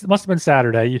when it was. It must have been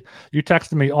Saturday. You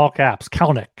texted me all caps.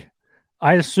 Kelenic.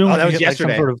 I assumed that was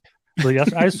yesterday.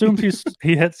 I assumed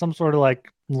he hit some sort of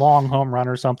like long home run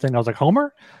or something. I was like,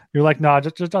 homer? You're like, no,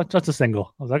 just a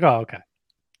single. I was like, oh, okay.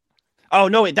 Oh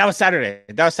no, wait, that was Saturday.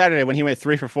 That was Saturday when he went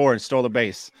 3 for 4 and stole the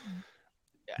base.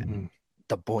 Mm-hmm.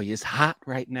 The boy is hot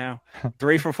right now.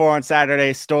 3 for 4 on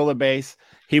Saturday, stole the base.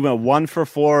 He went 1 for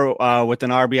 4 with an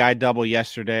RBI double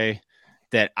yesterday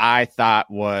that I thought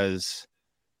was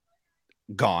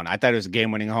gone. I thought it was a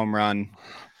game-winning home run.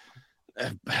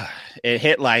 It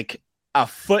hit like a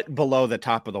foot below the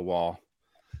top of the wall.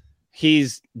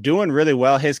 He's doing really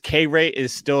well. His K rate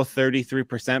is still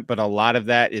 33%, but a lot of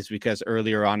that is because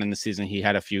earlier on in the season, he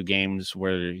had a few games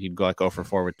where he'd go like 0 for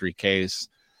 4 with 3 Ks.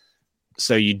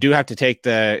 So you do have to take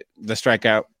the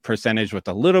strikeout percentage with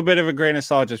a little bit of a grain of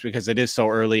salt just because it is so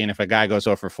early. And if a guy goes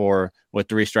 0 for 4 with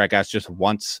 3 strikeouts just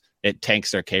once, it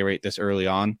tanks their K rate this early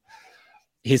on.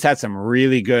 He's had some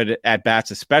really good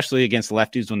at-bats, especially against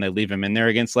lefties when they leave him in there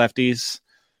against lefties.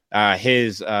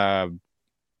 His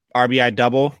RBI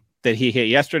double that he hit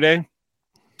yesterday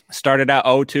started out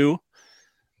 0-2,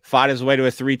 fought his way to a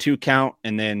 3-2 count,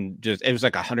 and then it was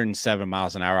like 107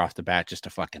 miles an hour off the bat, just a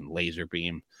fucking laser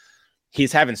beam.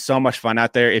 He's having so much fun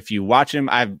out there. If you watch him,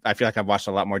 I feel like I've watched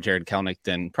a lot more Jared Kelenic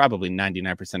than probably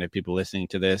 99% of people listening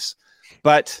to this.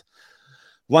 But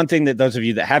one thing that those of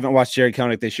you that haven't watched Jared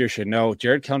Kelenic this year should know,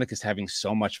 Jared Kelenic is having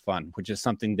so much fun, which is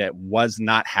something that was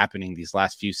not happening these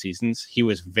last few seasons. He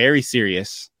was very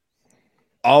serious,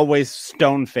 always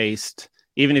stone-faced.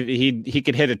 Even if he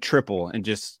could hit a triple and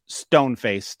just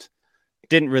stone-faced,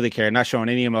 didn't really care, not showing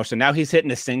any emotion. Now he's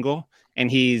hitting a single,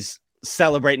 and he's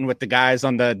celebrating with the guys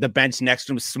on the bench next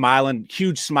to him, smiling,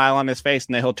 huge smile on his face,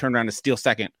 and then he'll turn around and steal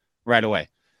second right away.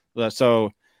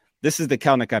 So this is the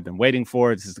Kelenic I've been waiting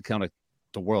for. This is the Kelenic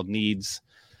the world needs.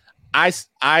 I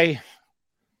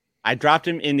dropped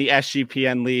him in the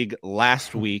SGPN league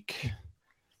last week.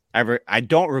 I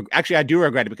do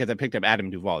regret it because I picked up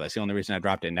Adam Duvall. That's the only reason I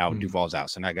dropped it. Now Duvall's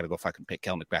out, so now I got to go fucking pick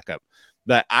Kelenic back up.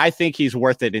 But I think he's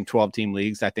worth it in 12-team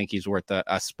leagues. I think he's worth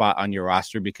a spot on your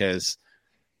roster because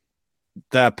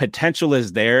the potential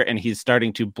is there, and he's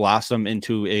starting to blossom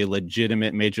into a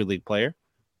legitimate major league player.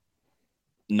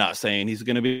 Not saying he's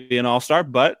going to be an all-star,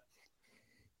 but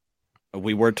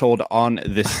we were told on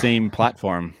the same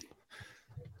platform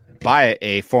by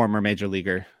a former major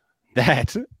leaguer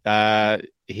that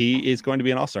he is going to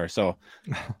be an all-star. So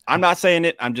I'm not saying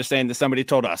it. I'm just saying that somebody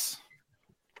told us.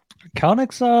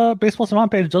 Kelenic's baseball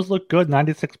savant page does look good.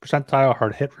 96th percentile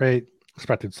hard hit rate,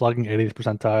 expected slugging 80th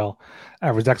percentile,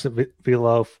 average exit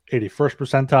velo 81st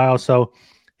percentile. So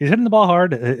he's hitting the ball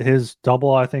hard. His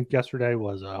double, I think, yesterday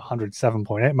was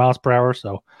 107.8 miles per hour.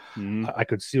 So I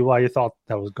could see why you thought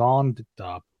that was gone.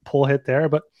 Pull hit there.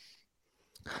 But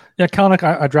yeah, Kelenic,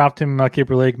 I dropped him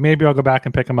keeper league. Maybe I'll go back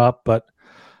and pick him up, but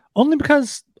only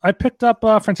because I picked up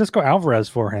Francisco Alvarez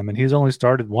for him, and he's only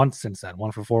started once since then,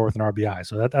 1 for 4 with an RBI.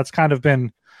 So that's kind of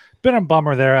been a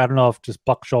bummer there. I don't know if just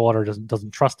Buck Showalter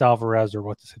doesn't trust Alvarez or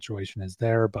what the situation is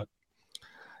there, but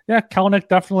yeah, Kelenic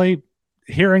definitely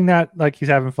hearing that like he's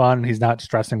having fun, he's not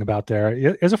stressing about there. He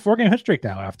has a 4-game hit streak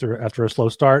now after a slow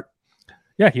start.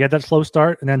 Yeah, he had that slow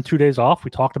start and then 2 days off. We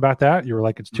talked about that. You were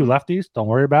like, it's 2 lefties, don't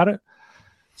worry about it.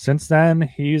 Since then,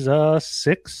 he's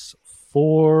 6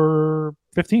 for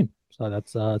 15. So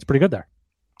that's it's pretty good there.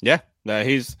 Yeah,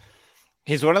 he's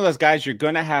one of those guys you're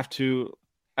going to have to.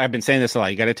 I've been saying this a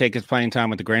lot. You got to take his playing time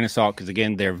with a grain of salt because,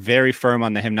 again, they're very firm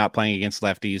on him not playing against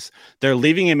lefties. They're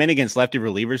leaving him in against lefty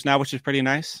relievers now, which is pretty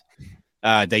nice.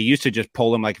 They used to just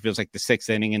pull him like if it was like the 6th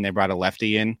inning and they brought a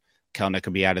lefty in. Kelenic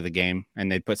could be out of the game,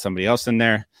 and they'd put somebody else in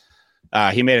there.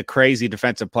 He made a crazy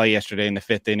defensive play yesterday in the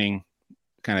 5th inning.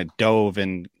 kind of dove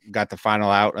and got the final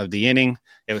out of the inning.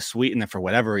 It was sweet. And then for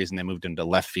whatever reason, they moved him to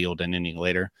left field an inning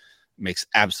later. Makes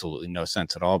absolutely no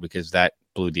sense at all because that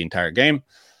blew the entire game.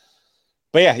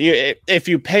 But yeah, if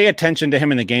you pay attention to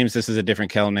him in the games, this is a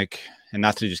different Kelenic, and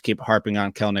not to just keep harping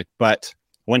on Kelenic, but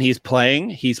when he's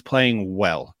playing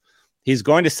well. He's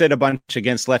going to sit a bunch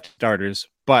against left starters,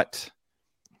 but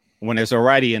when there's a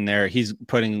righty in there, he's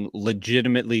putting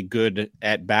legitimately good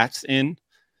at bats in,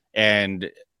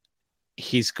 and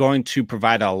he's going to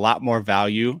provide a lot more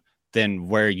value than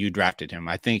where you drafted him.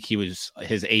 I think his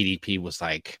ADP was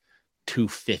like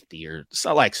 250 or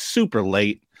so, like super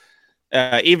late,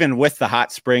 even with the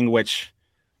hot spring, which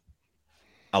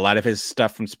a lot of his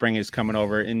stuff from spring is coming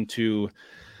over into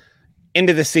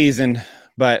the season.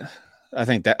 But I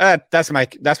think that's my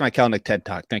Kelenic TED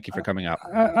Talk. Thank you for coming out.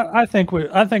 I'm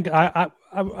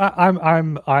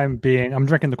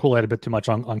drinking the Kool-Aid a bit too much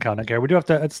on Kelenic here. We do have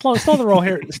to slow the roll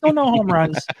here. Still no home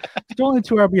runs. Still only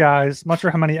 2 RBIs. Not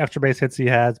sure how many extra base hits he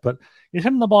has, but he's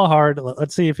hitting the ball hard.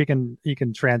 Let's see if he can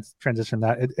transition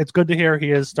that. It's good to hear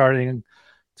he is starting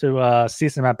to see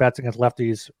some at bats against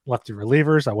lefty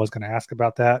relievers. I was going to ask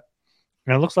about that,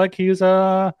 and it looks like he's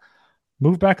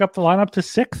moved back up the lineup to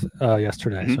 6th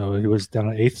yesterday. Mm-hmm. So he was down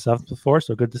at 8th, 7th before.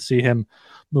 So good to see him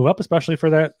move up, especially for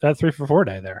that 3-for-4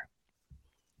 day there.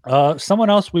 Someone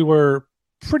else we were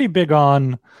pretty big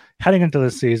on heading into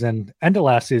this season, end of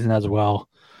last season as well,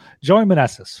 Joey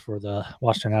Meneses for the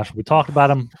Washington Nationals. We talked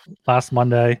about him last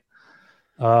Monday.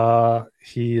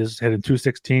 He is hitting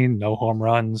 216, no home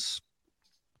runs,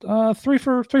 3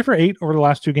 for 8 over the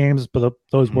last 2 games, but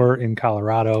those were in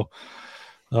Colorado.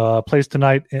 Plays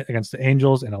tonight against the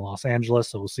Angels in Los Angeles,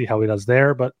 so we'll see how he does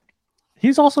there. But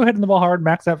he's also hitting the ball hard,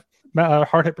 max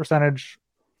hard hit percentage,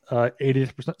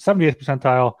 78th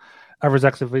percentile, average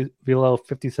exit velo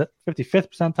 55th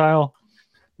percentile.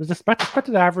 There's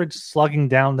expected average slugging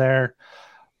down there.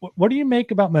 What do you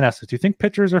make about Meneses? Do you think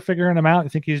pitchers are figuring him out? You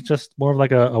think he's just more of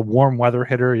like a warm weather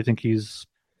hitter? You think he's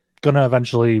going to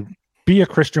eventually be a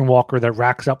Christian Walker that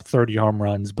racks up 30 home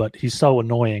runs, but he's so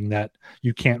annoying that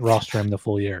you can't roster him the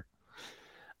full year?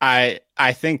 I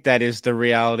think that is the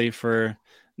reality for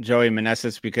Joey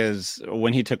Meneses, because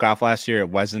when he took off last year, it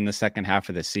was in the second half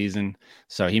of the season.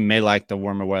 So he may like the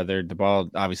warmer weather. The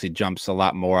ball obviously jumps a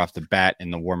lot more off the bat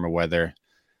in the warmer weather.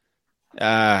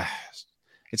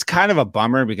 It's kind of a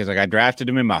bummer because I drafted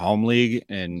him in my home league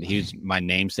and he's my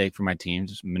namesake for my team,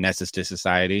 just Meneses to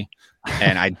Society.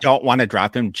 And I don't want to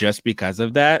drop him just because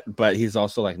of that. But he's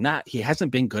also he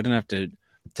hasn't been good enough to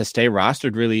stay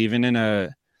rostered really, even in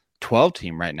a 12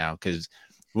 team right now. Because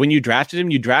when you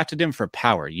drafted him for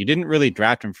power. You didn't really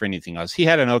draft him for anything else. He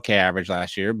had an okay average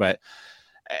last year, but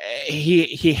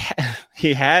he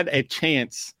had a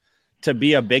chance to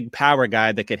be a big power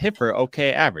guy that could hit for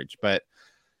okay average, but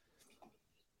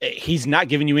he's not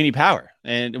giving you any power.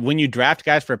 And when you draft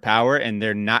guys for power and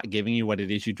they're not giving you what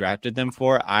it is you drafted them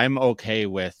for, I'm okay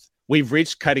with. We've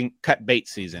reached cut bait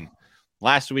season.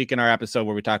 Last week in our episode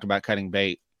where we talked about cutting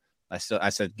bait, I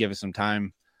said give us some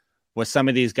time. With some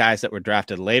of these guys that were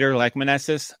drafted later, like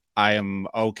Meneses, I am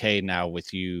okay now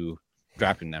with you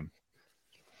drafting them.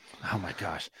 Oh my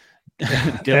gosh.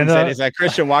 Dylan said, is that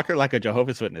Christian Walker like a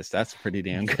Jehovah's Witness? That's pretty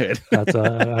damn good. That's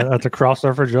a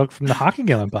crossover joke from the Hockey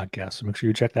Gallon podcast. So make sure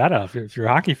you check that out if you're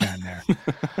a hockey fan there.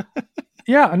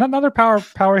 Yeah, another power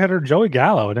hitter, Joey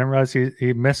Gallo. I didn't realize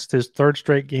he missed his 3rd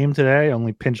straight game today,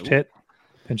 only pinch hit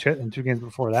in 2 games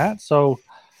before that. So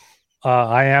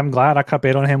I am glad I cut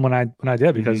bait on him when I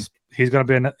did, because he's going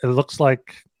to be it looks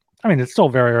like, I mean, it's still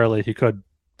very early. He could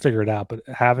figure it out, but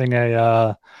having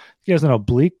he has an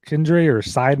oblique injury or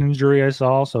side injury I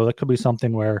saw, so that could be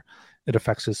something where it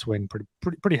affects his swing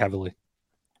pretty heavily.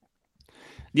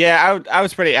 Yeah, I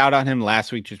was pretty out on him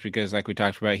last week just because, like we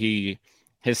talked about, his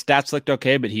stats looked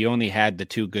okay, but he only had the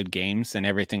 2 good games, and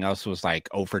everything else was like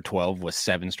 0 for 12 with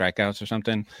 7 strikeouts or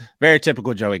something. Very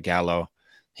typical Joey Gallo.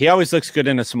 He always looks good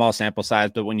in a small sample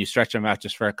size, but when you stretch him out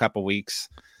just for a couple weeks,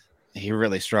 he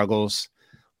really struggles.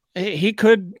 He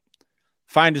could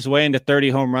find his way into 30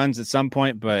 home runs at some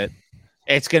point, but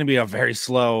it's going to be a very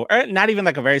slow, or not even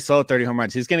like a very slow 30 home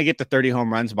runs. He's going to get to 30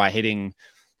 home runs by hitting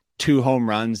 2 home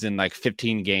runs in like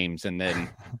 15 games and then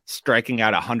striking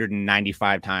out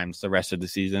 195 times the rest of the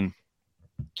season.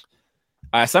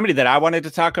 Somebody that I wanted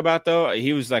to talk about, though,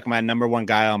 he was like my number 1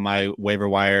 guy on my waiver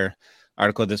wire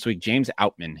article this week, James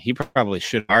Outman. He probably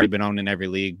should have already been owned in every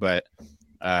league, but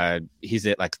he's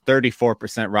at like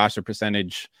 34% roster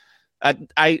percentage.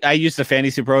 I use the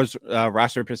Fantasy Pros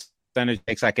roster percentage,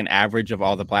 takes like an average of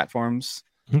all the platforms,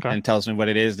 and it tells me what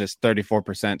it is. It's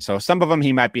 34%. So some of them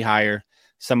he might be higher,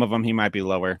 some of them he might be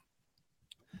lower.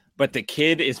 but the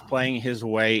kid is playing his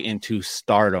way into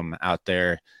stardom out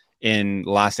there in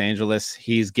Los Angeles.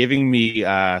 He's giving me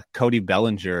Cody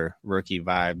Bellinger rookie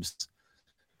vibes.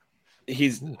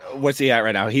 What's he at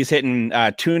right now? He's hitting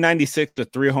 296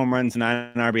 with 3 home runs,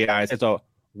 9 RBIs. It's a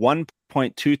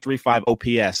 1.235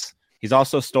 OPS. He's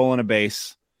also stolen a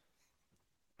base.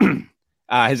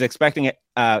 His expected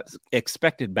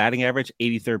batting average,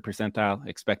 83rd percentile.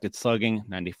 Expected slugging,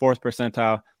 94th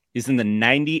percentile. He's in the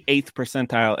 98th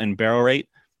percentile in barrel rate,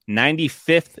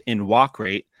 95th in walk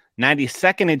rate,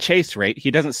 92nd in chase rate. He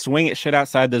doesn't swing at shit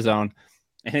outside the zone.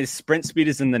 And his sprint speed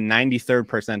is in the 93rd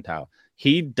percentile.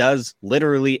 He does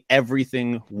literally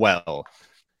everything well.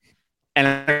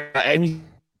 And he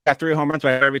got 3 home runs,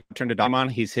 but every time I turned to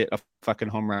Diamond, he's hit a fucking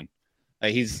home run.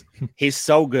 He's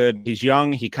so good. He's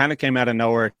young. He kind of came out of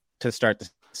nowhere to start the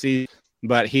season,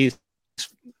 but he's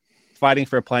fighting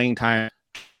for playing time.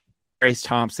 Grace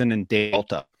Thompson and Dave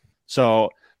Alta.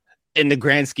 So in the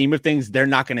grand scheme of things, they're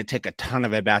not going to take a ton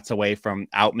of at-bats away from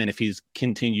Outman if he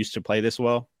continues to play this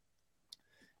well.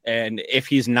 And if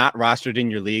he's not rostered in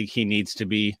your league, he needs to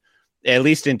be at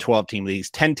least in 12-team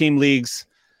leagues. 10-team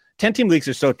leagues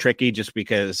are so tricky just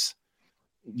because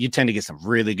you tend to get some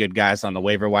really good guys on the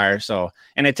waiver wire. So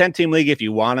in a 10-team league, if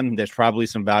you want him, there's probably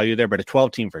some value there, but a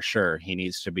 12-team for sure, he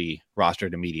needs to be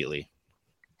rostered immediately.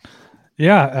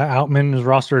 Yeah, Outman is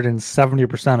rostered in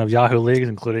 70% of Yahoo leagues,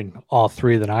 including all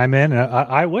 3 that I'm in. And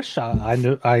I wish I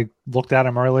knew. I looked at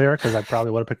him earlier because I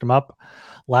probably would have picked him up.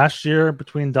 Last year,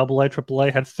 between AA,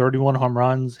 AAA, had 31 home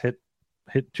runs, hit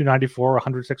 294,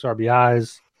 106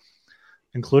 RBIs,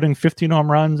 including 15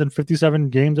 home runs and 57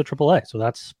 games at AAA. So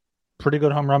that's pretty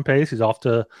good home run pace. He's off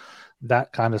to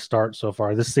that kind of start so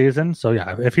far this season. So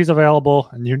yeah, if he's available,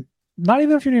 and you not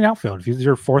even if you need an outfield, if he's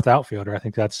your 4th outfielder, I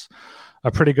think that's a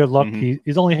pretty good look. Mm-hmm.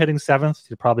 He's only hitting 7th.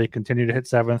 He'll probably continue to hit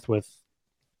 7th with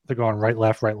they're going right,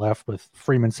 left with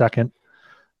Freeman 2nd,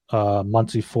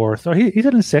 Muncy 4th. So he's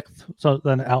hitting 6th. So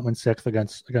then Outman 6th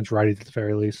against righties at the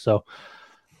very least. So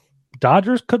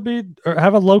Dodgers could be or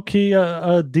have a low key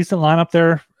a decent lineup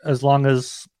there as long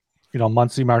as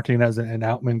Muncy, Martinez, and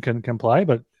Outman can play.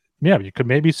 But yeah, you could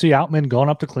maybe see Outman going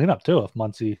up to cleanup too if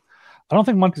Muncy. I don't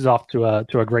think Muncy's off to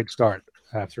a great start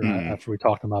after we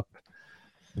talked him up.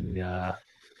 In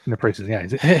the preseason, yeah,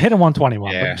 he's hit a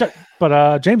 121. Yeah.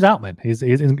 But James Outman, he's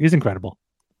incredible.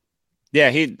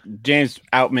 Yeah, James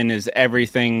Outman is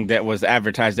everything that was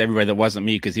advertised to everybody that wasn't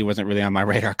me because he wasn't really on my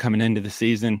radar coming into the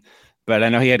season. But I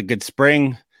know he had a good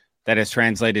spring that has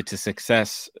translated to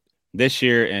success this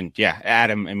year, and yeah, add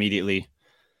him immediately.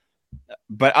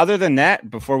 But other than that,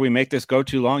 before we make this go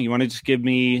too long, you want to just give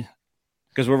me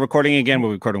because we're recording again.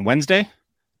 We're recording Wednesday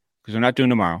because we're not doing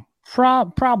tomorrow.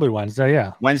 Probably Wednesday,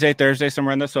 yeah. Wednesday, Thursday,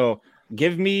 somewhere in there. So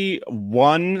give me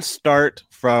one start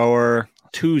for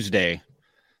Tuesday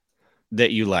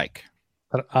that you like.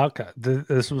 Okay.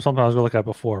 This was something I was going to look at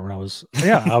before when I was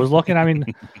looking. I mean,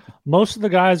 most of the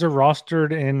guys are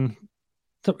rostered in.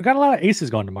 So we got a lot of aces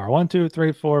going tomorrow. 1, 2,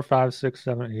 3, 4, 5, 6,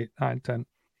 7, 8, 9, 10.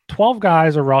 12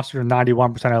 guys are rostered in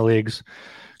 91% of leagues.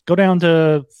 Go down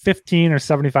to 15 or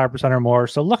 75% or more.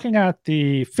 So looking at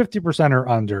the 50% or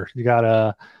under, you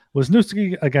got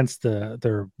Wisniewski against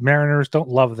their Mariners. Don't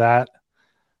love that.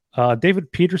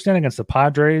 David Peterson against the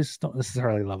Padres. Don't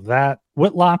necessarily love that.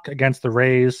 Whitlock against the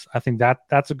Rays. I think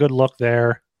that's a good look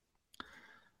there.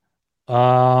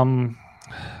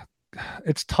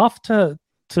 It's tough to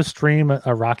stream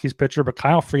a Rockies pitcher, but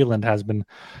Kyle Freeland has been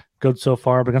good so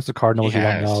far. But against the Cardinals, you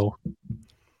don't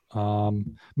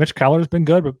know. Mitch Keller's been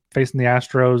good, but facing the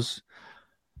Astros.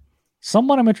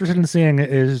 Someone I'm interested in seeing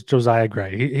is Josiah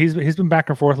Gray. He's been back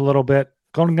and forth a little bit,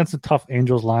 going against a tough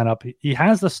Angels lineup. He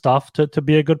has the stuff to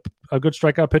be a good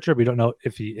strikeout pitcher, but we don't know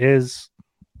if he is.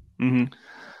 Mm-hmm.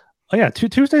 Oh yeah,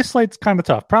 Tuesday slate's kind of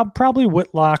tough. Probably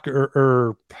Whitlock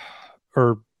or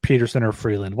Peterson or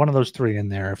Freeland. One of those 3 in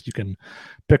there if you can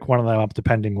pick one of them up,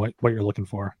 depending what you're looking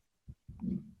for.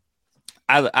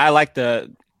 I like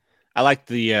the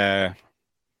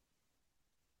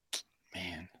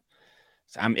man.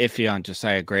 I'm iffy on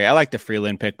Josiah Gray. I like the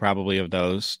Freeland pick probably of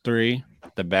those 3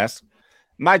 the best.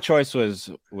 My choice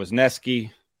was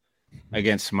Nesky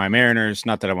against my Mariners.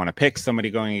 Not that I want to pick somebody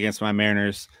going against my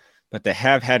Mariners, but they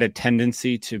have had a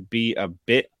tendency to be a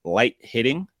bit light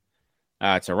hitting.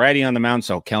 It's a righty on the mound,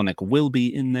 so Kelnick will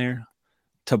be in there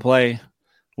to play,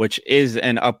 which is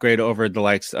an upgrade over the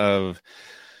likes of,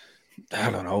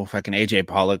 I don't know, fucking AJ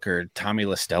Pollock or Tommy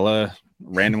La Stella,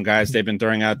 random guys they've been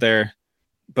throwing out there.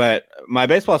 But my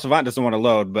baseball savant doesn't want to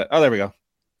load, but there we go.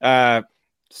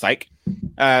 Psych.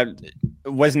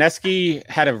 Wisniewski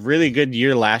had a really good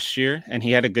year last year, and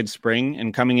he had a good spring.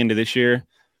 And coming into this year,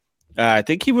 I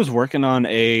think he was working on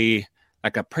a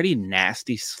pretty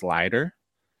nasty slider.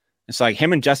 It's like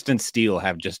him and Justin Steele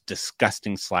have just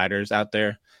disgusting sliders out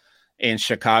there in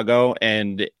Chicago,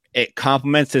 and it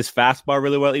complements his fastball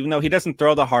really well, even though he doesn't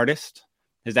throw the hardest.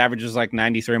 His average is like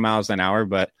 93 miles an hour,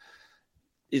 but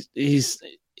he's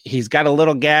got a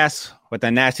little gas with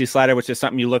a nasty slider, which is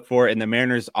something you look for. And the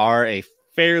Mariners are a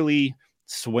fairly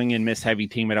swing and miss heavy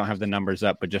team. I don't have the numbers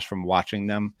up, but just from watching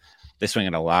them, they swing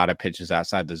at a lot of pitches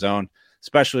outside the zone,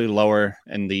 especially lower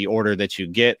in the order that you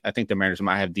get. I think the Mariners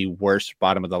might have the worst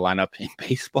bottom of the lineup in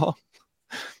baseball.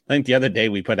 I think the other day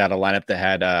we put out a lineup that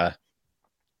had the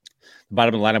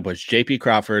bottom of the lineup was J.P.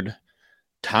 Crawford,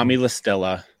 Tommy La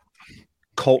Stella,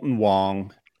 Colton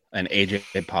Wong, and A.J.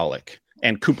 Pollock,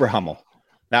 and Cooper Hummel.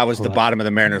 That was the bottom of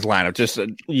the Mariners lineup. Just,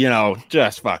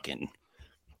 just fucking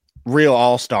real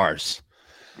all-stars.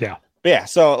 Yeah. But yeah,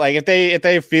 so like if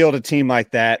they field a team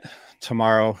like that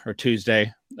tomorrow or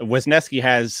Tuesday, Wisniewski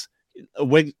has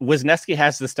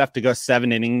the stuff to go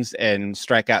 7 innings and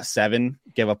strike out 7,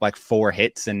 give up like 4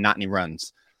 hits and not any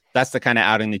runs. That's the kind of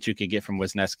outing that you could get from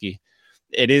Wisniewski.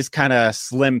 It is kind of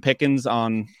slim pickings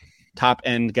on top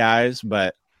end guys,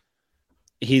 but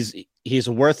he's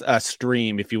worth a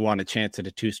stream if you want a chance at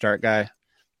a 2-start guy.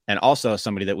 And also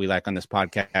somebody that we like on this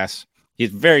podcast.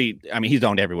 He's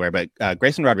owned everywhere, but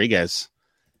Grayson Rodriguez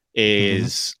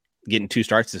is getting 2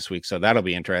 starts this week. So that'll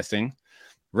be interesting.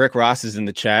 Rick Ross is in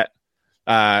the chat.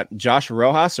 Josh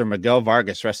Rojas or Miguel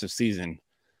Vargas rest of season.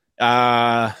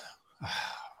 Fuck.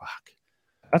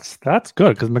 That's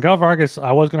good because Miguel Vargas,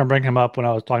 I was going to bring him up when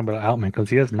I was talking about Outman because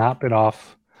he has not been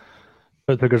off.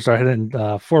 But they're going to start hitting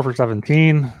 4 for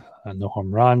 17, no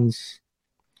home runs.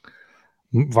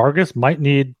 Vargas might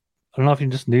need, I don't know if he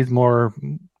just needs more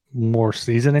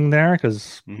seasoning there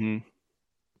because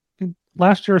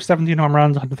last year 17 home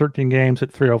runs, 113 games,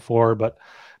 hit 304. But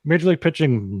Major League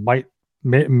Pitching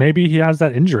maybe he has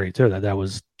that injury too that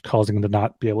was causing him to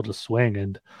not be able to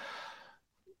swing.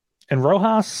 And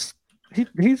Rojas,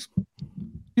 he's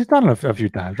done it a few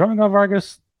times. Miguel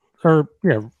Vargas, I don't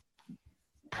know.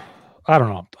 I don't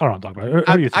know what to talk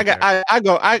about.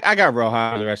 I got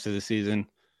Rojas for the rest of the season.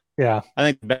 Yeah, I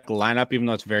think the back lineup, even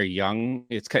though it's very young,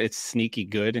 it's sneaky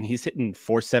good, and he's hitting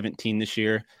 417 this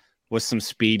year with some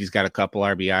speed. He's got a couple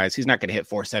RBIs. He's not going to hit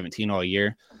 417 all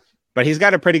year, but he's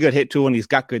got a pretty good hit tool and he's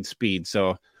got good speed.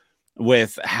 So,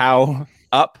 with how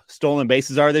up stolen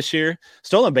bases are this year,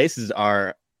 stolen bases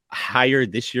are higher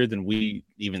this year than we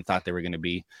even thought they were going to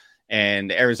be.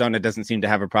 And Arizona doesn't seem to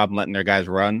have a problem letting their guys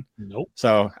run. Nope.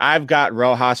 So I've got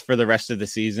Rojas for the rest of the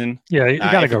season. Yeah, you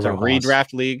got to go Rojas.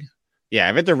 Redraft league. Yeah,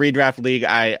 if it's a redraft league,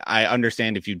 I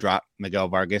understand if you drop Miguel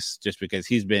Vargas just because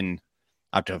he's been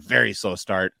up to a very slow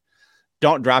start.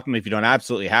 Don't drop him if you don't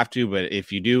absolutely have to, but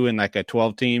if you do in like a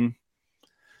 12 team,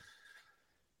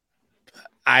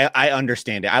 I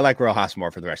understand it. I like Rojas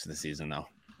more for the rest of the season though.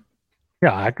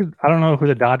 Yeah, I don't know who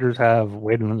the Dodgers have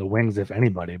waiting in the wings, if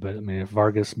anybody, but I mean, if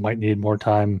Vargas might need more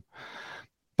time,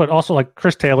 but also like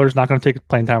Chris Taylor's not going to take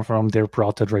playing time from David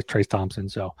Peralta, Trace Thompson.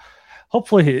 So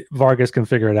hopefully Vargas can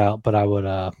figure it out, but I would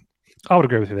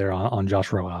agree with you there on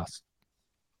Josh Rojas.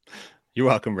 You're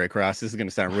welcome, Rick Ross. This is going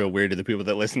to sound real weird to the people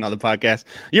that listen on the podcast.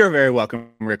 You're very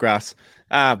welcome, Rick Ross.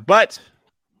 But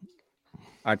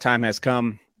our time has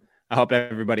come. I hope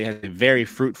everybody has a very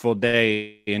fruitful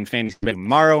day in fantasy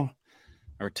tomorrow.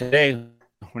 Or today,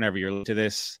 whenever you're listening to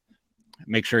this,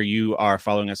 make sure you are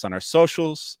following us on our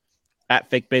socials at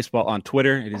Fake Baseball on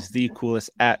Twitter. It is the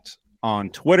coolest @ on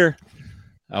Twitter.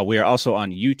 We are also on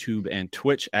YouTube and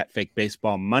Twitch at Fake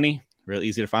Baseball Money. Real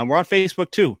easy to find. We're on Facebook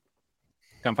too.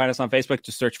 Come find us on Facebook.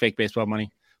 Just search Fake Baseball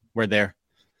Money. We're there.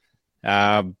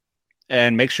 And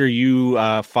make sure you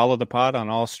follow the pod on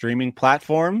all streaming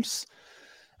platforms.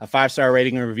 A 5-star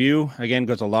rating and review, again,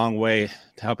 goes a long way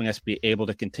to helping us be able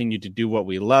to continue to do what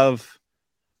we love.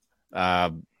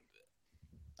 I'm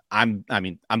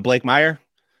Blake Meyer.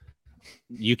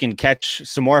 You can catch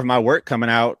some more of my work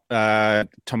coming out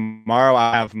tomorrow.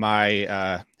 I have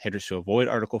my Hitters to Avoid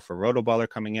article for Rotoballer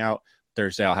coming out.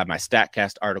 Thursday, I'll have my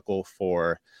StatCast article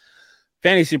for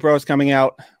Fantasy Pros coming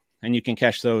out. And you can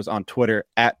catch those on Twitter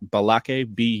at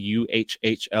Buhlockaye,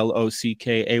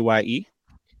 BUHHLOCKAYE.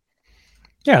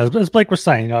 Yeah, as Blake was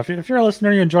saying, if you're a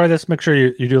listener, you enjoy this, make sure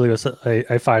you do leave us a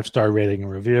 5-star rating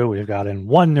and review. We've gotten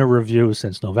 1 new review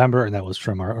since November, and that was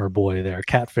from our boy there,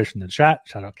 Catfish, in the chat.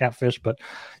 Shout out Catfish. But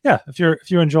yeah, if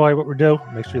you enjoy what we do,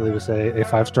 make sure you leave us a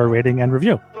 5-star rating and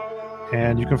review.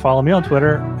 And you can follow me on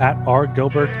Twitter at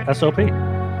rgilbertsop.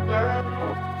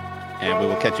 And we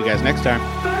will catch you guys next time.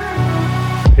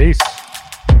 Peace.